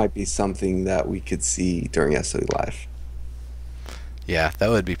 that might be something that we could see during SOE Live. Yeah, that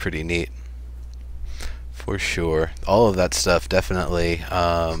would be pretty neat. For sure. All of that stuff definitely.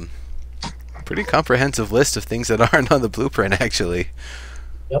 Pretty comprehensive list of things that aren't on the blueprint actually.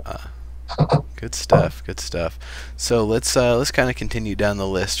 Yep. Good stuff. Good stuff. So let's kind of continue down the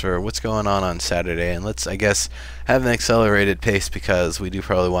list for what's going on Saturday, and let's, I guess, have an accelerated pace because we do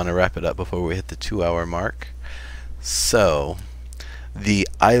probably want to wrap it up before we hit the 2 hour mark. So the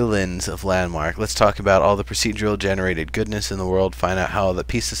islands of Landmark. Let's talk about all the procedural generated goodness in the world, find out how the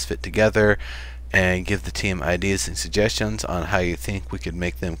pieces fit together, and give the team ideas and suggestions on how you think we could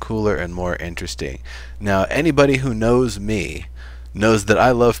make them cooler and more interesting. Now, anybody who knows me knows that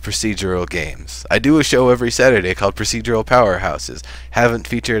I love procedural games. I do a show every Saturday called Procedural Powerhouses. Haven't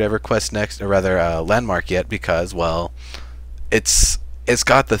featured EverQuest Next, or rather Landmark yet because, well, it's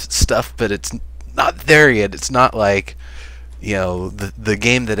got the stuff, but it's not there yet. It's not like, the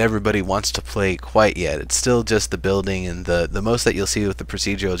game that everybody wants to play quite yet. It's still just the building and the most that you'll see with the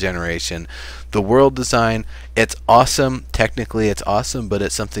procedural generation. The world design, it's awesome. Technically it's awesome, but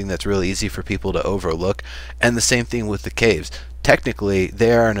it's something that's really easy for people to overlook. And the same thing with the caves. Technically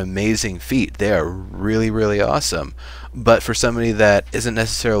they are an amazing feat. They are really, really awesome. But for somebody that isn't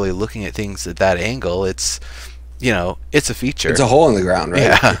necessarily looking at things at that angle, it's a feature. It's a hole in the ground, right?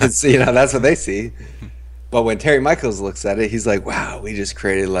 Yeah. It's that's what they see. But when Terry Michaels looks at it, he's like, "Wow, we just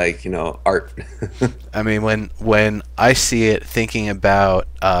created like art." I mean, when I see it, thinking about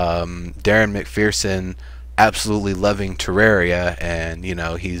Darren McPherson absolutely loving Terraria, and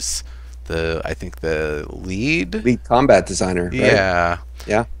he's I think the lead. Lead combat designer, right? Yeah,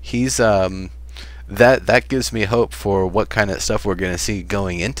 Yeah. he's that gives me hope for what kind of stuff we're gonna see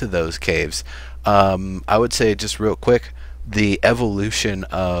going into those caves. I would say just real quick, the evolution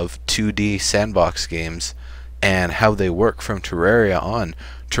of 2D sandbox games and how they work from Terraria on.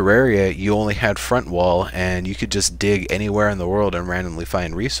 Terraria, you only had front wall and you could just dig anywhere in the world and randomly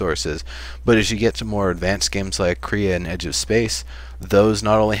find resources. But as you get to more advanced games like Kriya and Edge of Space, those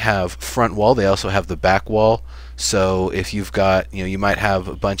not only have front wall, they also have the back wall. So if you've got, you might have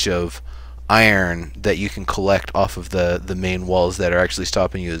a bunch of iron that you can collect off of the main walls that are actually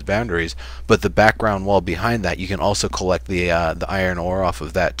stopping you as boundaries, but the background wall behind that you can also collect the iron ore off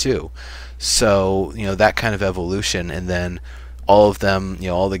of that too. So that kind of evolution, and then all of them,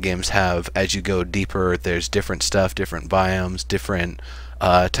 all the games have, as you go deeper, there's different stuff, different biomes, different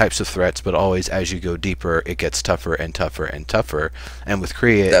types of threats, but always as you go deeper it gets tougher and tougher and tougher. And with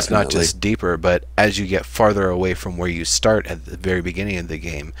Kriya, it's not Definitely. just deeper, but as you get farther away from where you start at the very beginning of the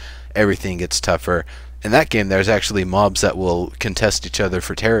game, everything gets tougher. In that game there's actually mobs that will contest each other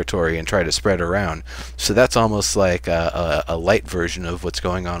for territory and try to spread around, so that's almost like a light version of what's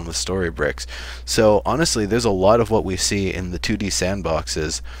going on with story bricks. So honestly, there's a lot of what we see in the 2D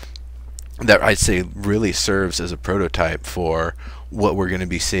sandboxes that I'd say really serves as a prototype for what we're going to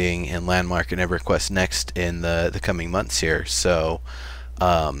be seeing in Landmark and EverQuest Next in the coming months here. So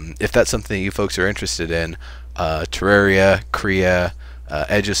If that's something that you folks are interested in, Terraria, Krea,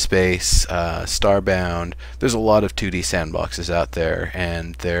 Edge of Space, Starbound, there's a lot of 2D sandboxes out there,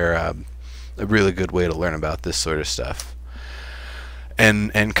 and they're a really good way to learn about this sort of stuff.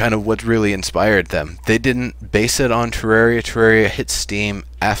 And kind of what really inspired them. They didn't base it on Terraria. Terraria hit Steam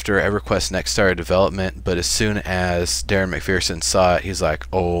after EverQuest Next started development, but as soon as Darren McPherson saw it, he's like,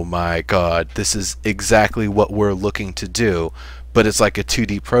 oh my god, this is exactly what we're looking to do, but it's like a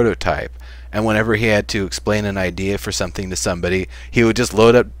 2D prototype. And whenever he had to explain an idea for something to somebody, he would just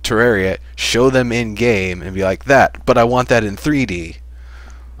load up Terraria, show them in-game, and be like, that, but I want that in 3D.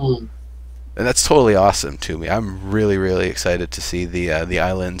 Mm. And that's totally awesome to me. I'm really, really excited to see the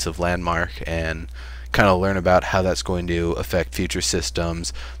islands of Landmark and kind of learn about how that's going to affect future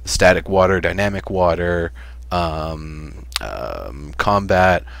systems, static water, dynamic water,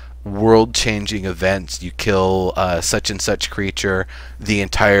 combat, world-changing events. You kill such and such creature, the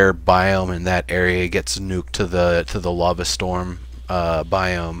entire biome in that area gets nuked to the lava storm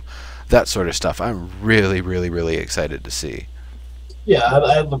biome, that sort of stuff. I'm really, really, really excited to see. Yeah,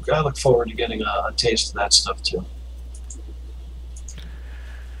 I look forward to getting a taste of that stuff too.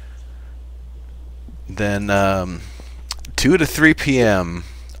 Then 2 to 3 p.m.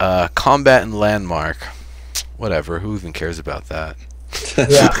 Combat and Landmark. Whatever. Who even cares about that?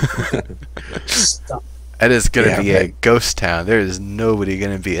 Yeah. That is going to be right. a ghost town. There is nobody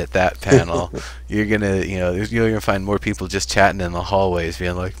going to be at that panel. You're going to, you're going to find more people just chatting in the hallways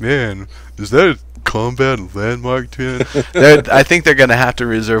being like, man, is that a Combat and Landmark too? I think they're going to have to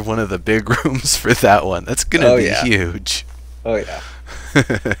reserve one of the big rooms for that one. That's going to be huge. Oh, yeah.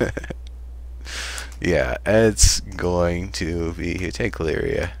 Yeah, it's going to be huge. Hey,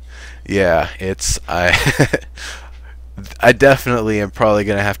 Caleria. Yeah, I definitely am probably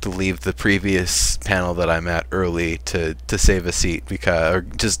going to have to leave the previous panel that I'm at early to save a seat, because, or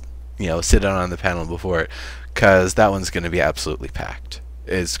just, sit down on the panel before it, because that one's going to be absolutely packed.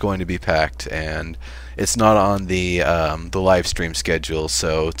 It's going to be packed, and it's not on the live stream schedule,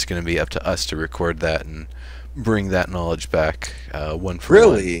 so it's going to be up to us to record that and bring that knowledge back one for one.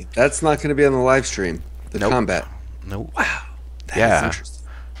 Really? That's not going to be on the live stream? The combat? Nope. Wow. That is interesting.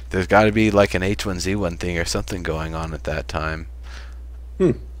 There's got to be like an H1Z1 thing or something going on at that time.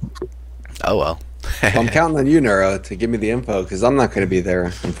 Oh, well. I'm counting on you, Neuro, to give me the info, because I'm not going to be there,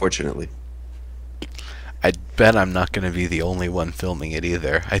 unfortunately. I bet I'm not going to be the only one filming it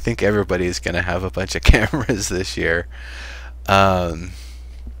either. I think everybody's going to have a bunch of cameras this year.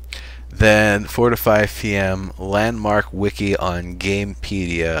 Then 4 to 5 p.m. Landmark Wiki on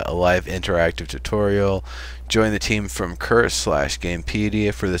Gamepedia, a live interactive tutorial. Join the team from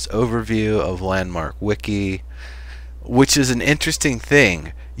Curse/Gamepedia for this overview of Landmark Wiki, which is an interesting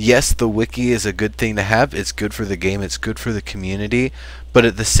thing. Yes, the wiki is a good thing to have. It's good for the game. It's good for the community. But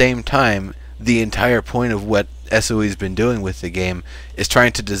at the same time, the entire point of what SOE's been doing with the game is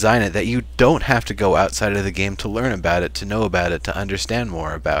trying to design it that you don't have to go outside of the game to learn about it, to know about it, to understand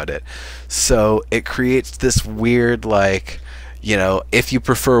more about it. So it creates this weird, like, if you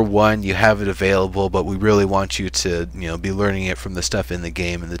prefer one, you have it available, but we really want you to, be learning it from the stuff in the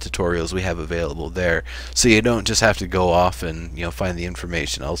game and the tutorials we have available there. So you don't just have to go off and, find the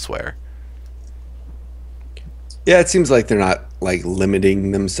information elsewhere. Yeah, it seems like they're not like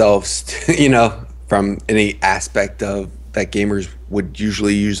limiting themselves to, from any aspect of that gamers would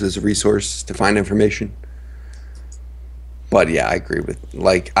usually use as a resource to find information. But yeah, I agree with,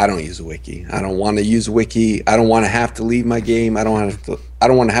 I don't use a wiki. I don't want to use a wiki. I don't want to have to leave my game. I don't want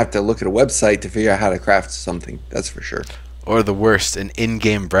to have to look at a website to figure out how to craft something. That's for sure. Or the worst, an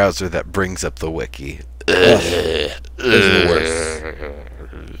in-game browser that brings up the wiki. Those are the worst.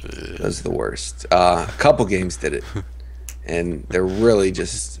 Those are the worst. A couple games did it, and they're really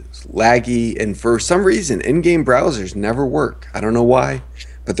just laggy. And for some reason, in-game browsers never work. I don't know why,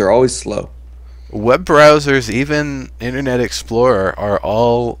 but they're always slow. Web browsers, even Internet Explorer, are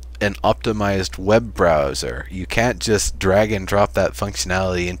all an optimized web browser. You can't just drag and drop that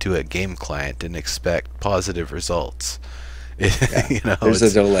functionality into a game client and expect positive results. Yeah. There's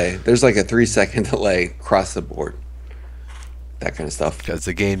a delay. There's like a 3-second delay across the board. That kind of stuff. Because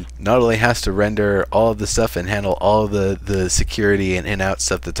the game not only has to render all of the stuff and handle all of the security and in-out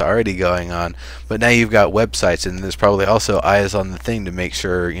stuff that's already going on, but now you've got websites, and there's probably also eyes on the thing to make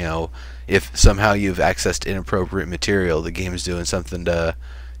sure, if somehow you've accessed inappropriate material, the game's doing something to,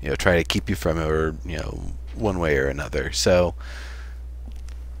 try to keep you from it, or, one way or another. So,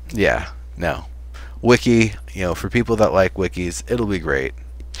 yeah, no. Wiki, for people that like wikis, it'll be great.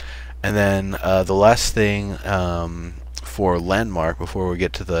 And then the last thing for Landmark, before we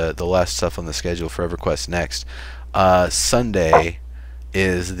get to the last stuff on the schedule for EverQuest Next, Sunday,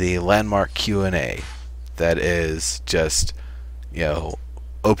 is the landmark Q&A. That is just,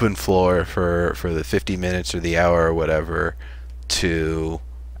 open floor for the 50 minutes or the hour or whatever to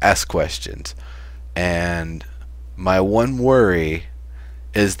ask questions. And my one worry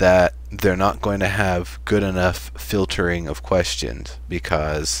is that they're not going to have good enough filtering of questions,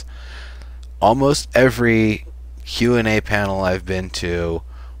 because almost every Q&A panel I've been to,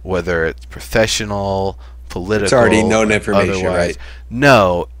 whether it's professional, political, it's already known information, otherwise, right?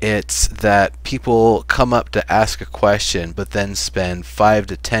 no, it's that people come up to ask a question but then spend 5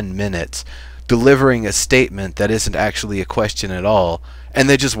 to 10 minutes delivering a statement that isn't actually a question at all, and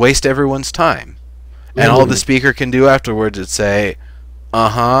they just waste everyone's time. And all the speaker can do afterwards is say,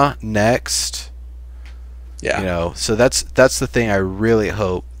 next. Yeah. So that's the thing I really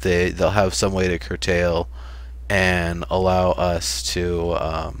hope they'll have some way to curtail and allow us to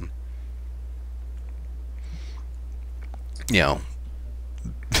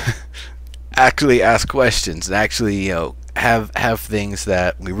actually ask questions and actually have things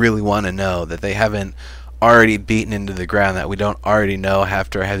that we really want to know, that they haven't already beaten into the ground, that we don't already know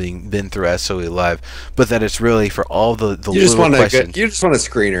after having been through SOE Live, but that it's really for all the little questions. You just want a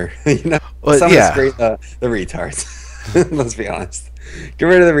screener, Well, Someone yeah. screen the retards. Let's be honest. Get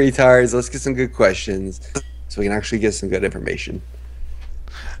rid of the retards. Let's get some good questions, so we can actually get some good information.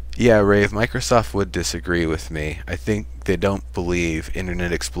 Yeah, Rave, Microsoft would disagree with me. I think they don't believe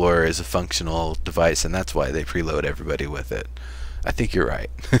Internet Explorer is a functional device, and that's why they preload everybody with it. I think you're right.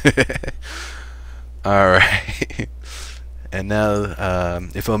 All right. And now,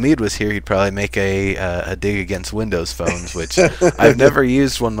 if Omid was here, he'd probably make a dig against Windows phones, which I've never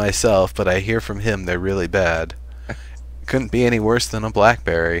used one myself, but I hear from him they're really bad. Couldn't be any worse than a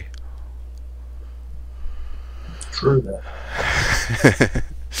BlackBerry. True that.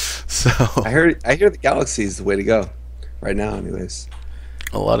 So I hear the Galaxy is the way to go right now, anyways.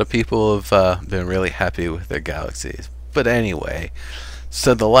 a lot of people have been really happy with their Galaxies. But anyway,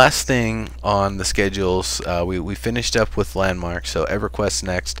 so the last thing on the schedules, we finished up with Landmark. So EverQuest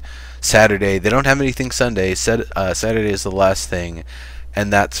next Saturday. They don't have anything Sunday. Saturday is the last thing,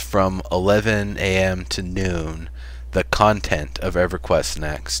 and that's from 11 a.m. to noon. The content of EverQuest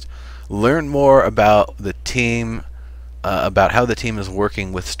next. Learn more about the team, about how the team is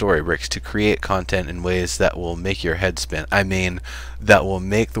working with Storybricks to create content in ways that will make your head spin. I mean, that will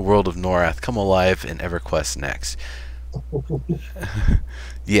make the world of Norath come alive in EverQuest next.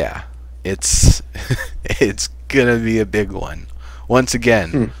 Yeah, it's it's gonna be a big one. Once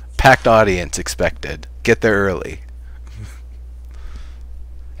again, packed audience expected. Get there early,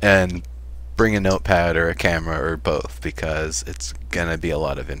 and bring a notepad or a camera or both, because it's gonna be a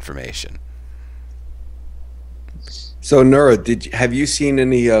lot of information. So, Nora, have you seen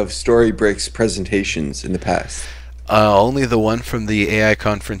any of Storybricks presentations in the past? Only the one from the AI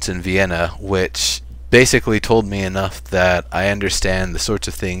conference in Vienna, which basically told me enough that I understand the sorts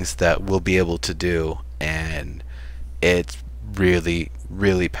of things that we'll be able to do, and it's really,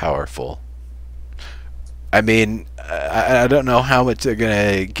 really powerful. I mean, I don't know how much they're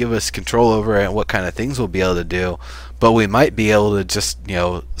going to give us control over and what kind of things we'll be able to do, but we might be able to just,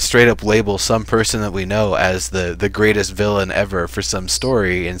 straight up label some person that we know as the greatest villain ever for some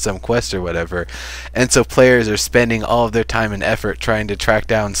story in some quest or whatever. And so players are spending all of their time and effort trying to track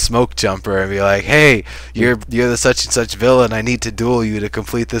down Smoke Jumper and be like, hey, you're the such and such villain, I need to duel you to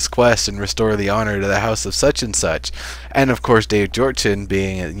complete this quest and restore the honor to the house of such and such. And of course Dave Jortson,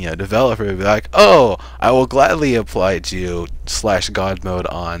 being a developer, would be like, oh, I will gladly oblige you /God mode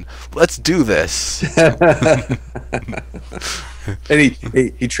on. Let's do this. And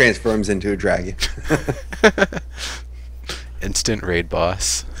he transforms into a dragon. Instant raid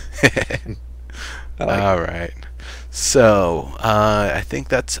boss. Like all right. So I think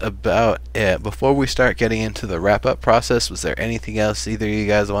that's about it. Before we start getting into the wrap-up process, was there anything else either of you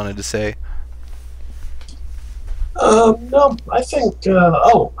guys wanted to say? No, I think.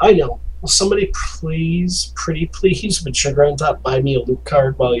 Oh, I know. Will somebody pretty please, with sugar on top, buy me a loot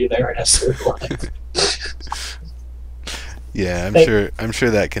card while you're there at SOE Live? Yeah, I'm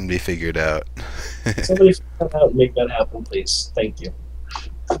sure that can be figured out. Somebody figure that out and make that happen, please. Thank you.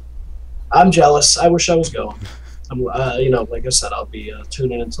 I'm jealous. I wish I was going. I'm, like I said, I'll be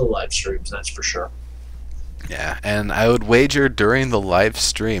tuning into the live streams. That's for sure. Yeah, and I would wager during the live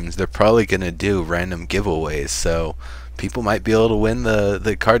streams they're probably gonna do random giveaways, so people might be able to win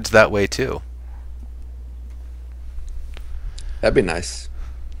the cards that way too. that'd be nice.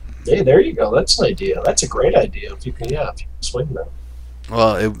 Hey, there you go. That's an idea. That's a great idea. If you can swing that.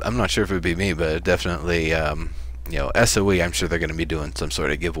 Well, I'm not sure if it would be me, but definitely, SOE, I'm sure they're going to be doing some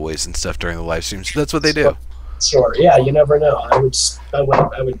sort of giveaways and stuff during the live streams. That's what they do. Sure. Yeah, you never know. I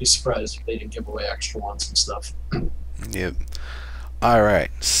would be surprised if they didn't give away extra ones and stuff. Yep. All right.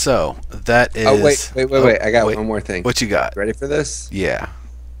 So that is. Oh wait! I got one more thing. What you got? Ready for this? Yeah.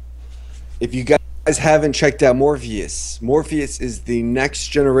 If you guys haven't checked out Morpheus, Morpheus is the next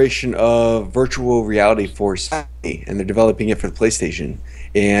generation of virtual reality for Sony, and they're developing it for the PlayStation.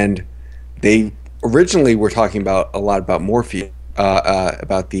 And they originally were talking a lot about Morpheus,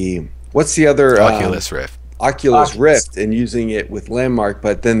 about the what's the other Oculus Rift. Oculus Rift, and using it with Landmark,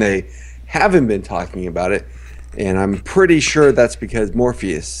 but then they haven't been talking about it. And I'm pretty sure that's because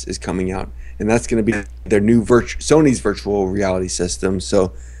Morpheus is coming out, and that's going to be their new Sony's virtual reality system.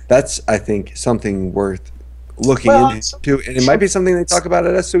 So that's, I think, something worth looking into, and it might be something they talk about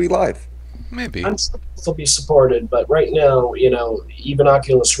at SOE Live. Maybe. I'm sure they'll be supported, but right now, even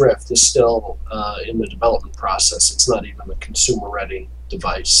Oculus Rift is still in the development process. It's not even a consumer-ready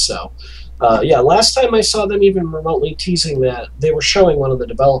device. So, last time I saw them even remotely teasing that, they were showing one of the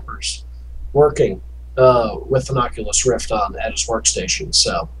developers working with an Oculus Rift on at his workstation.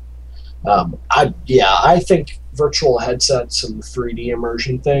 So, I think virtual headsets and the 3D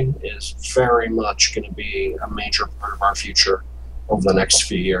immersion thing is very much going to be a major part of our future over the next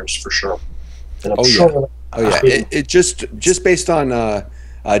few years, for sure. And I'm sure. It just based on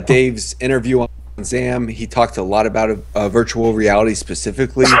Dave's interview on Zam, he talked a lot about virtual reality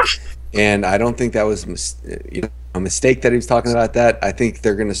specifically, and I don't think that was a mistake that he was talking about that. I think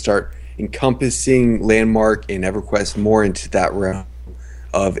they're going to start encompassing Landmark and EverQuest more into that realm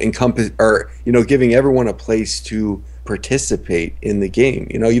of giving everyone a place to participate in the game.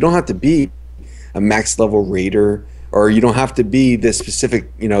 You don't have to be a max level raider, or you don't have to be this specific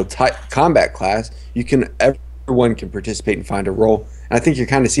combat class. Everyone can participate and find a role. And I think you're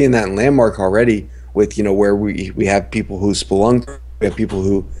kind of seeing that in Landmark already with where we have people who spelunk, we have people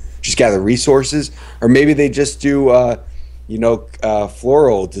who just gather resources, or maybe they just do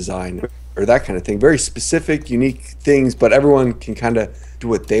floral design or that kind of thing. Very specific, unique things, but everyone can kind of do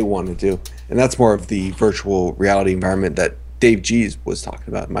what they want to do. And that's more of the virtual reality environment that Dave G was talking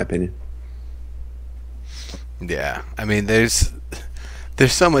about, in my opinion. Yeah, I mean, there's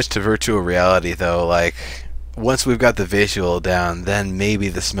so much to virtual reality, though. Like, once we've got the visual down, then maybe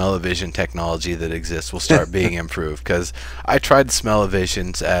the smell-o-vision technology that exists will start being improved. Because I tried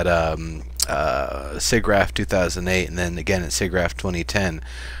smell-o-visions at SIGGRAPH 2008, and then again at SIGGRAPH 2010,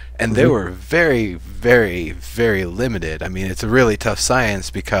 and they were very, very, very limited. I mean, it's a really tough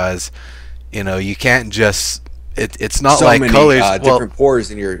science because you can't just. It's not so like many, colors. Different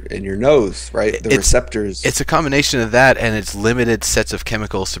pores in your nose, right? The receptors. It's a combination of that, and it's limited sets of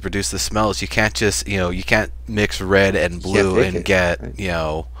chemicals to produce the smells. You can't just you can't mix red and blue and get right.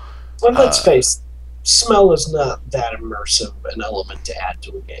 Well, let's face it, smell is not that immersive an element to add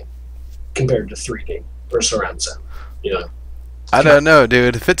to a game compared to 3D or surround sound. I don't know,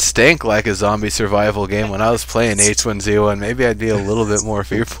 dude. If it stank like a zombie survival game when I was playing H1Z1, maybe I'd be a little bit more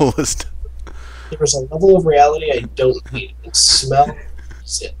fearful. There's a level of reality I don't need. Smell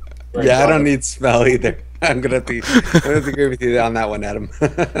is it. Right? Yeah, I don't need smell either. I'm gonna have to agree with you on that one, Adam.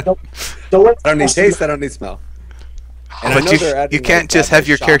 Don't I don't need taste. I don't need smell. And but you can't just have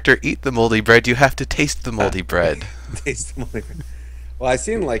your character eat the moldy bread. You have to taste the moldy bread. Taste the moldy bread. Well, I've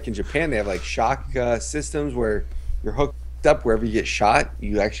seen in Japan they have shock systems where you're hooked up wherever you get shot.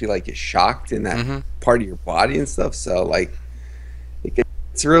 You actually get shocked in that part of your body and stuff. So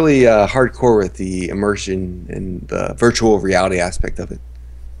it's really hardcore with the immersion and the virtual reality aspect of it.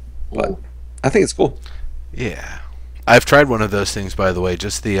 But I think it's cool. Yeah. I've tried one of those things, by the way,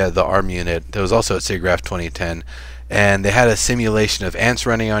 just the arm unit. That was also at SIGGRAPH 2010. And they had a simulation of ants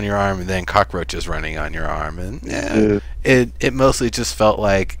running on your arm and then cockroaches running on your arm. And it mostly just felt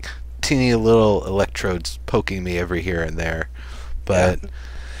like teeny little electrodes poking me every here and there. But...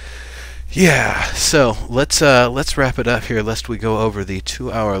 yeah, so let's wrap it up here lest we go over the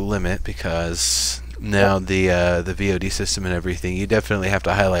 2-hour limit, because now the VOD system and everything, you definitely have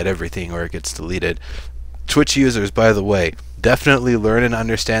to highlight everything or it gets deleted. Twitch users, by the way, definitely learn and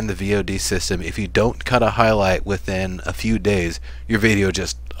understand the VOD system. If you don't cut a highlight within a few days, your video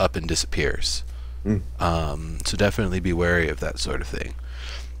just up and disappears. So definitely be wary of that sort of thing.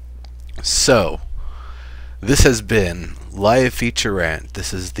 So this has been Live Feature Rant.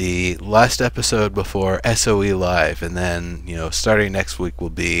 This is the last episode before SOE Live, and then starting next week will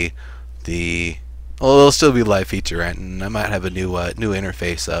be it'll still be Live Feature Rant, and I might have a new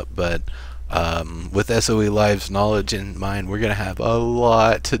interface up, but with SOE Live's knowledge in mind, we're gonna have a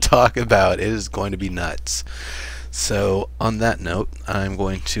lot to talk about. It is going to be nuts. So on that note, I'm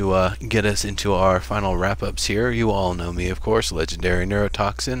going to get us into our final wrap-ups here. You all know me, of course, Legendary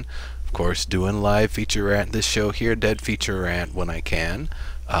Neurotoxin. Of course, doing live feature rant this show here, dead feature rant when I can.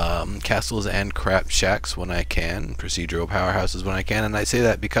 Castles and crap shacks when I can, procedural powerhouses when I can, and I say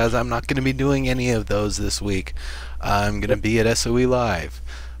that because I'm not going to be doing any of those this week. I'm going to be at SOE Live.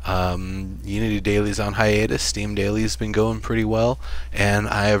 Unity Daily's on hiatus, Steam Daily's been going pretty well, and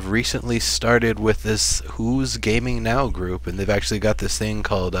I have recently started with this Who's Gaming Now group, and they've actually got this thing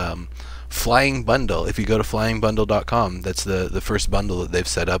called Flying Bundle. If you go to flyingbundle.com, that's the first bundle that they've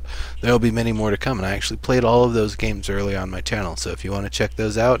set up. There will be many more to come, and I actually played all of those games early on my channel, so if you want to check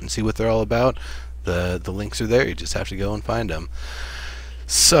those out and see what they're all about, the links are there. You just have to go and find them.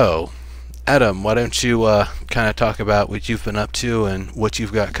 So, Adam, why don't you kind of talk about what you've been up to and what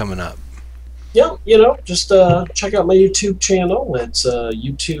you've got coming up? Yeah, just check out my YouTube channel. It's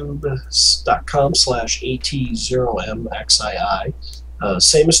youtube.com/at0mxii.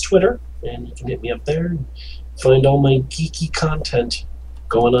 Same as Twitter, and you can hit me up there and find all my geeky content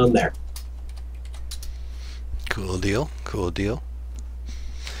going on there. Cool deal, cool deal.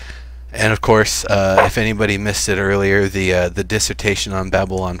 And of course, if anybody missed it earlier, the dissertation on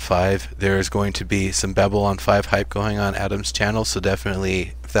Babylon 5, there is going to be some Babylon 5 hype going on Adam's channel, so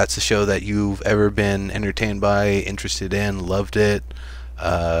definitely, if that's a show that you've ever been entertained by, interested in, loved it,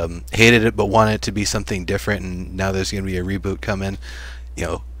 hated it but wanted it to be something different, and now there's going to be a reboot coming,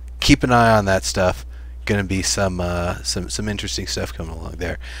 keep an eye on that stuff. Going to be some interesting stuff coming along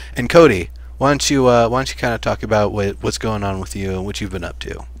there. And Kodi, why don't you kind of talk about what's going on with you and what you've been up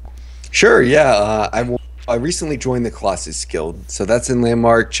to? Sure, yeah. I recently joined the Colossus Guild, so that's in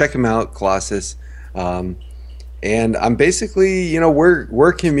Landmark. Check them out, Colossus. And I'm basically, we're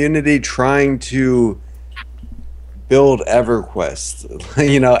a community trying to build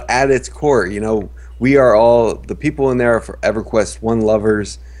EverQuest. At its core, we are all the people in there are for EverQuest 1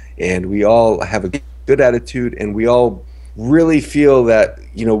 lovers, and we all have a good attitude, and we all really feel that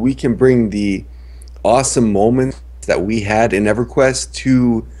we can bring the awesome moments that we had in EverQuest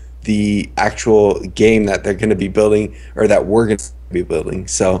to the actual game that they're going to be building, or that we're going to be building.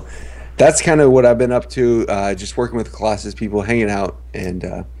 So that's kind of what I've been up to, just working with Colossus people, hanging out,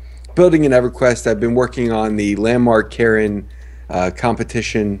 and building an EverQuest. I've been working on the Landmark Karen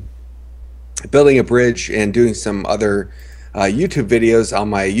competition, building a bridge, and doing some other YouTube videos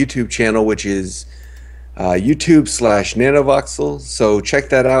on my YouTube channel, which is YouTube/Nanovoxel. So check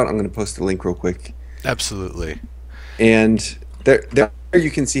that out. I'm going to post a link real quick. Absolutely. And there you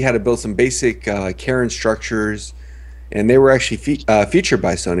can see how to build some basic Karen structures, and they were actually featured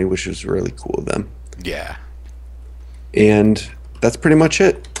by Sony, which was really cool of them. Yeah. And that's pretty much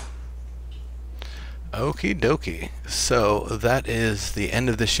it. Okie dokie. So that is the end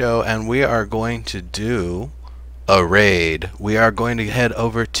of the show, and we are going to do a raid. We are going to head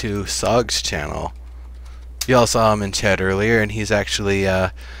over to Sog's channel. Y'all saw him in chat earlier, and he's actually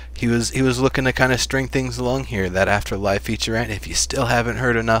he was looking to kind of string things along here. That after live feature rant, if you still haven't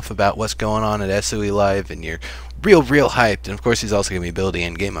heard enough about what's going on at SOE Live and you're real hyped, and of course he's also gonna be building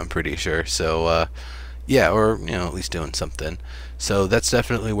in game, I'm pretty sure. So yeah, or at least doing something. So that's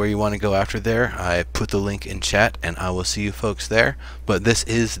definitely where you want to go after there. I put the link in chat, and I will see you folks there. But this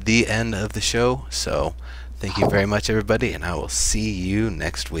is the end of the show, so thank you very much, everybody, and I will see you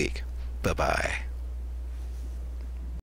next week. Bye bye.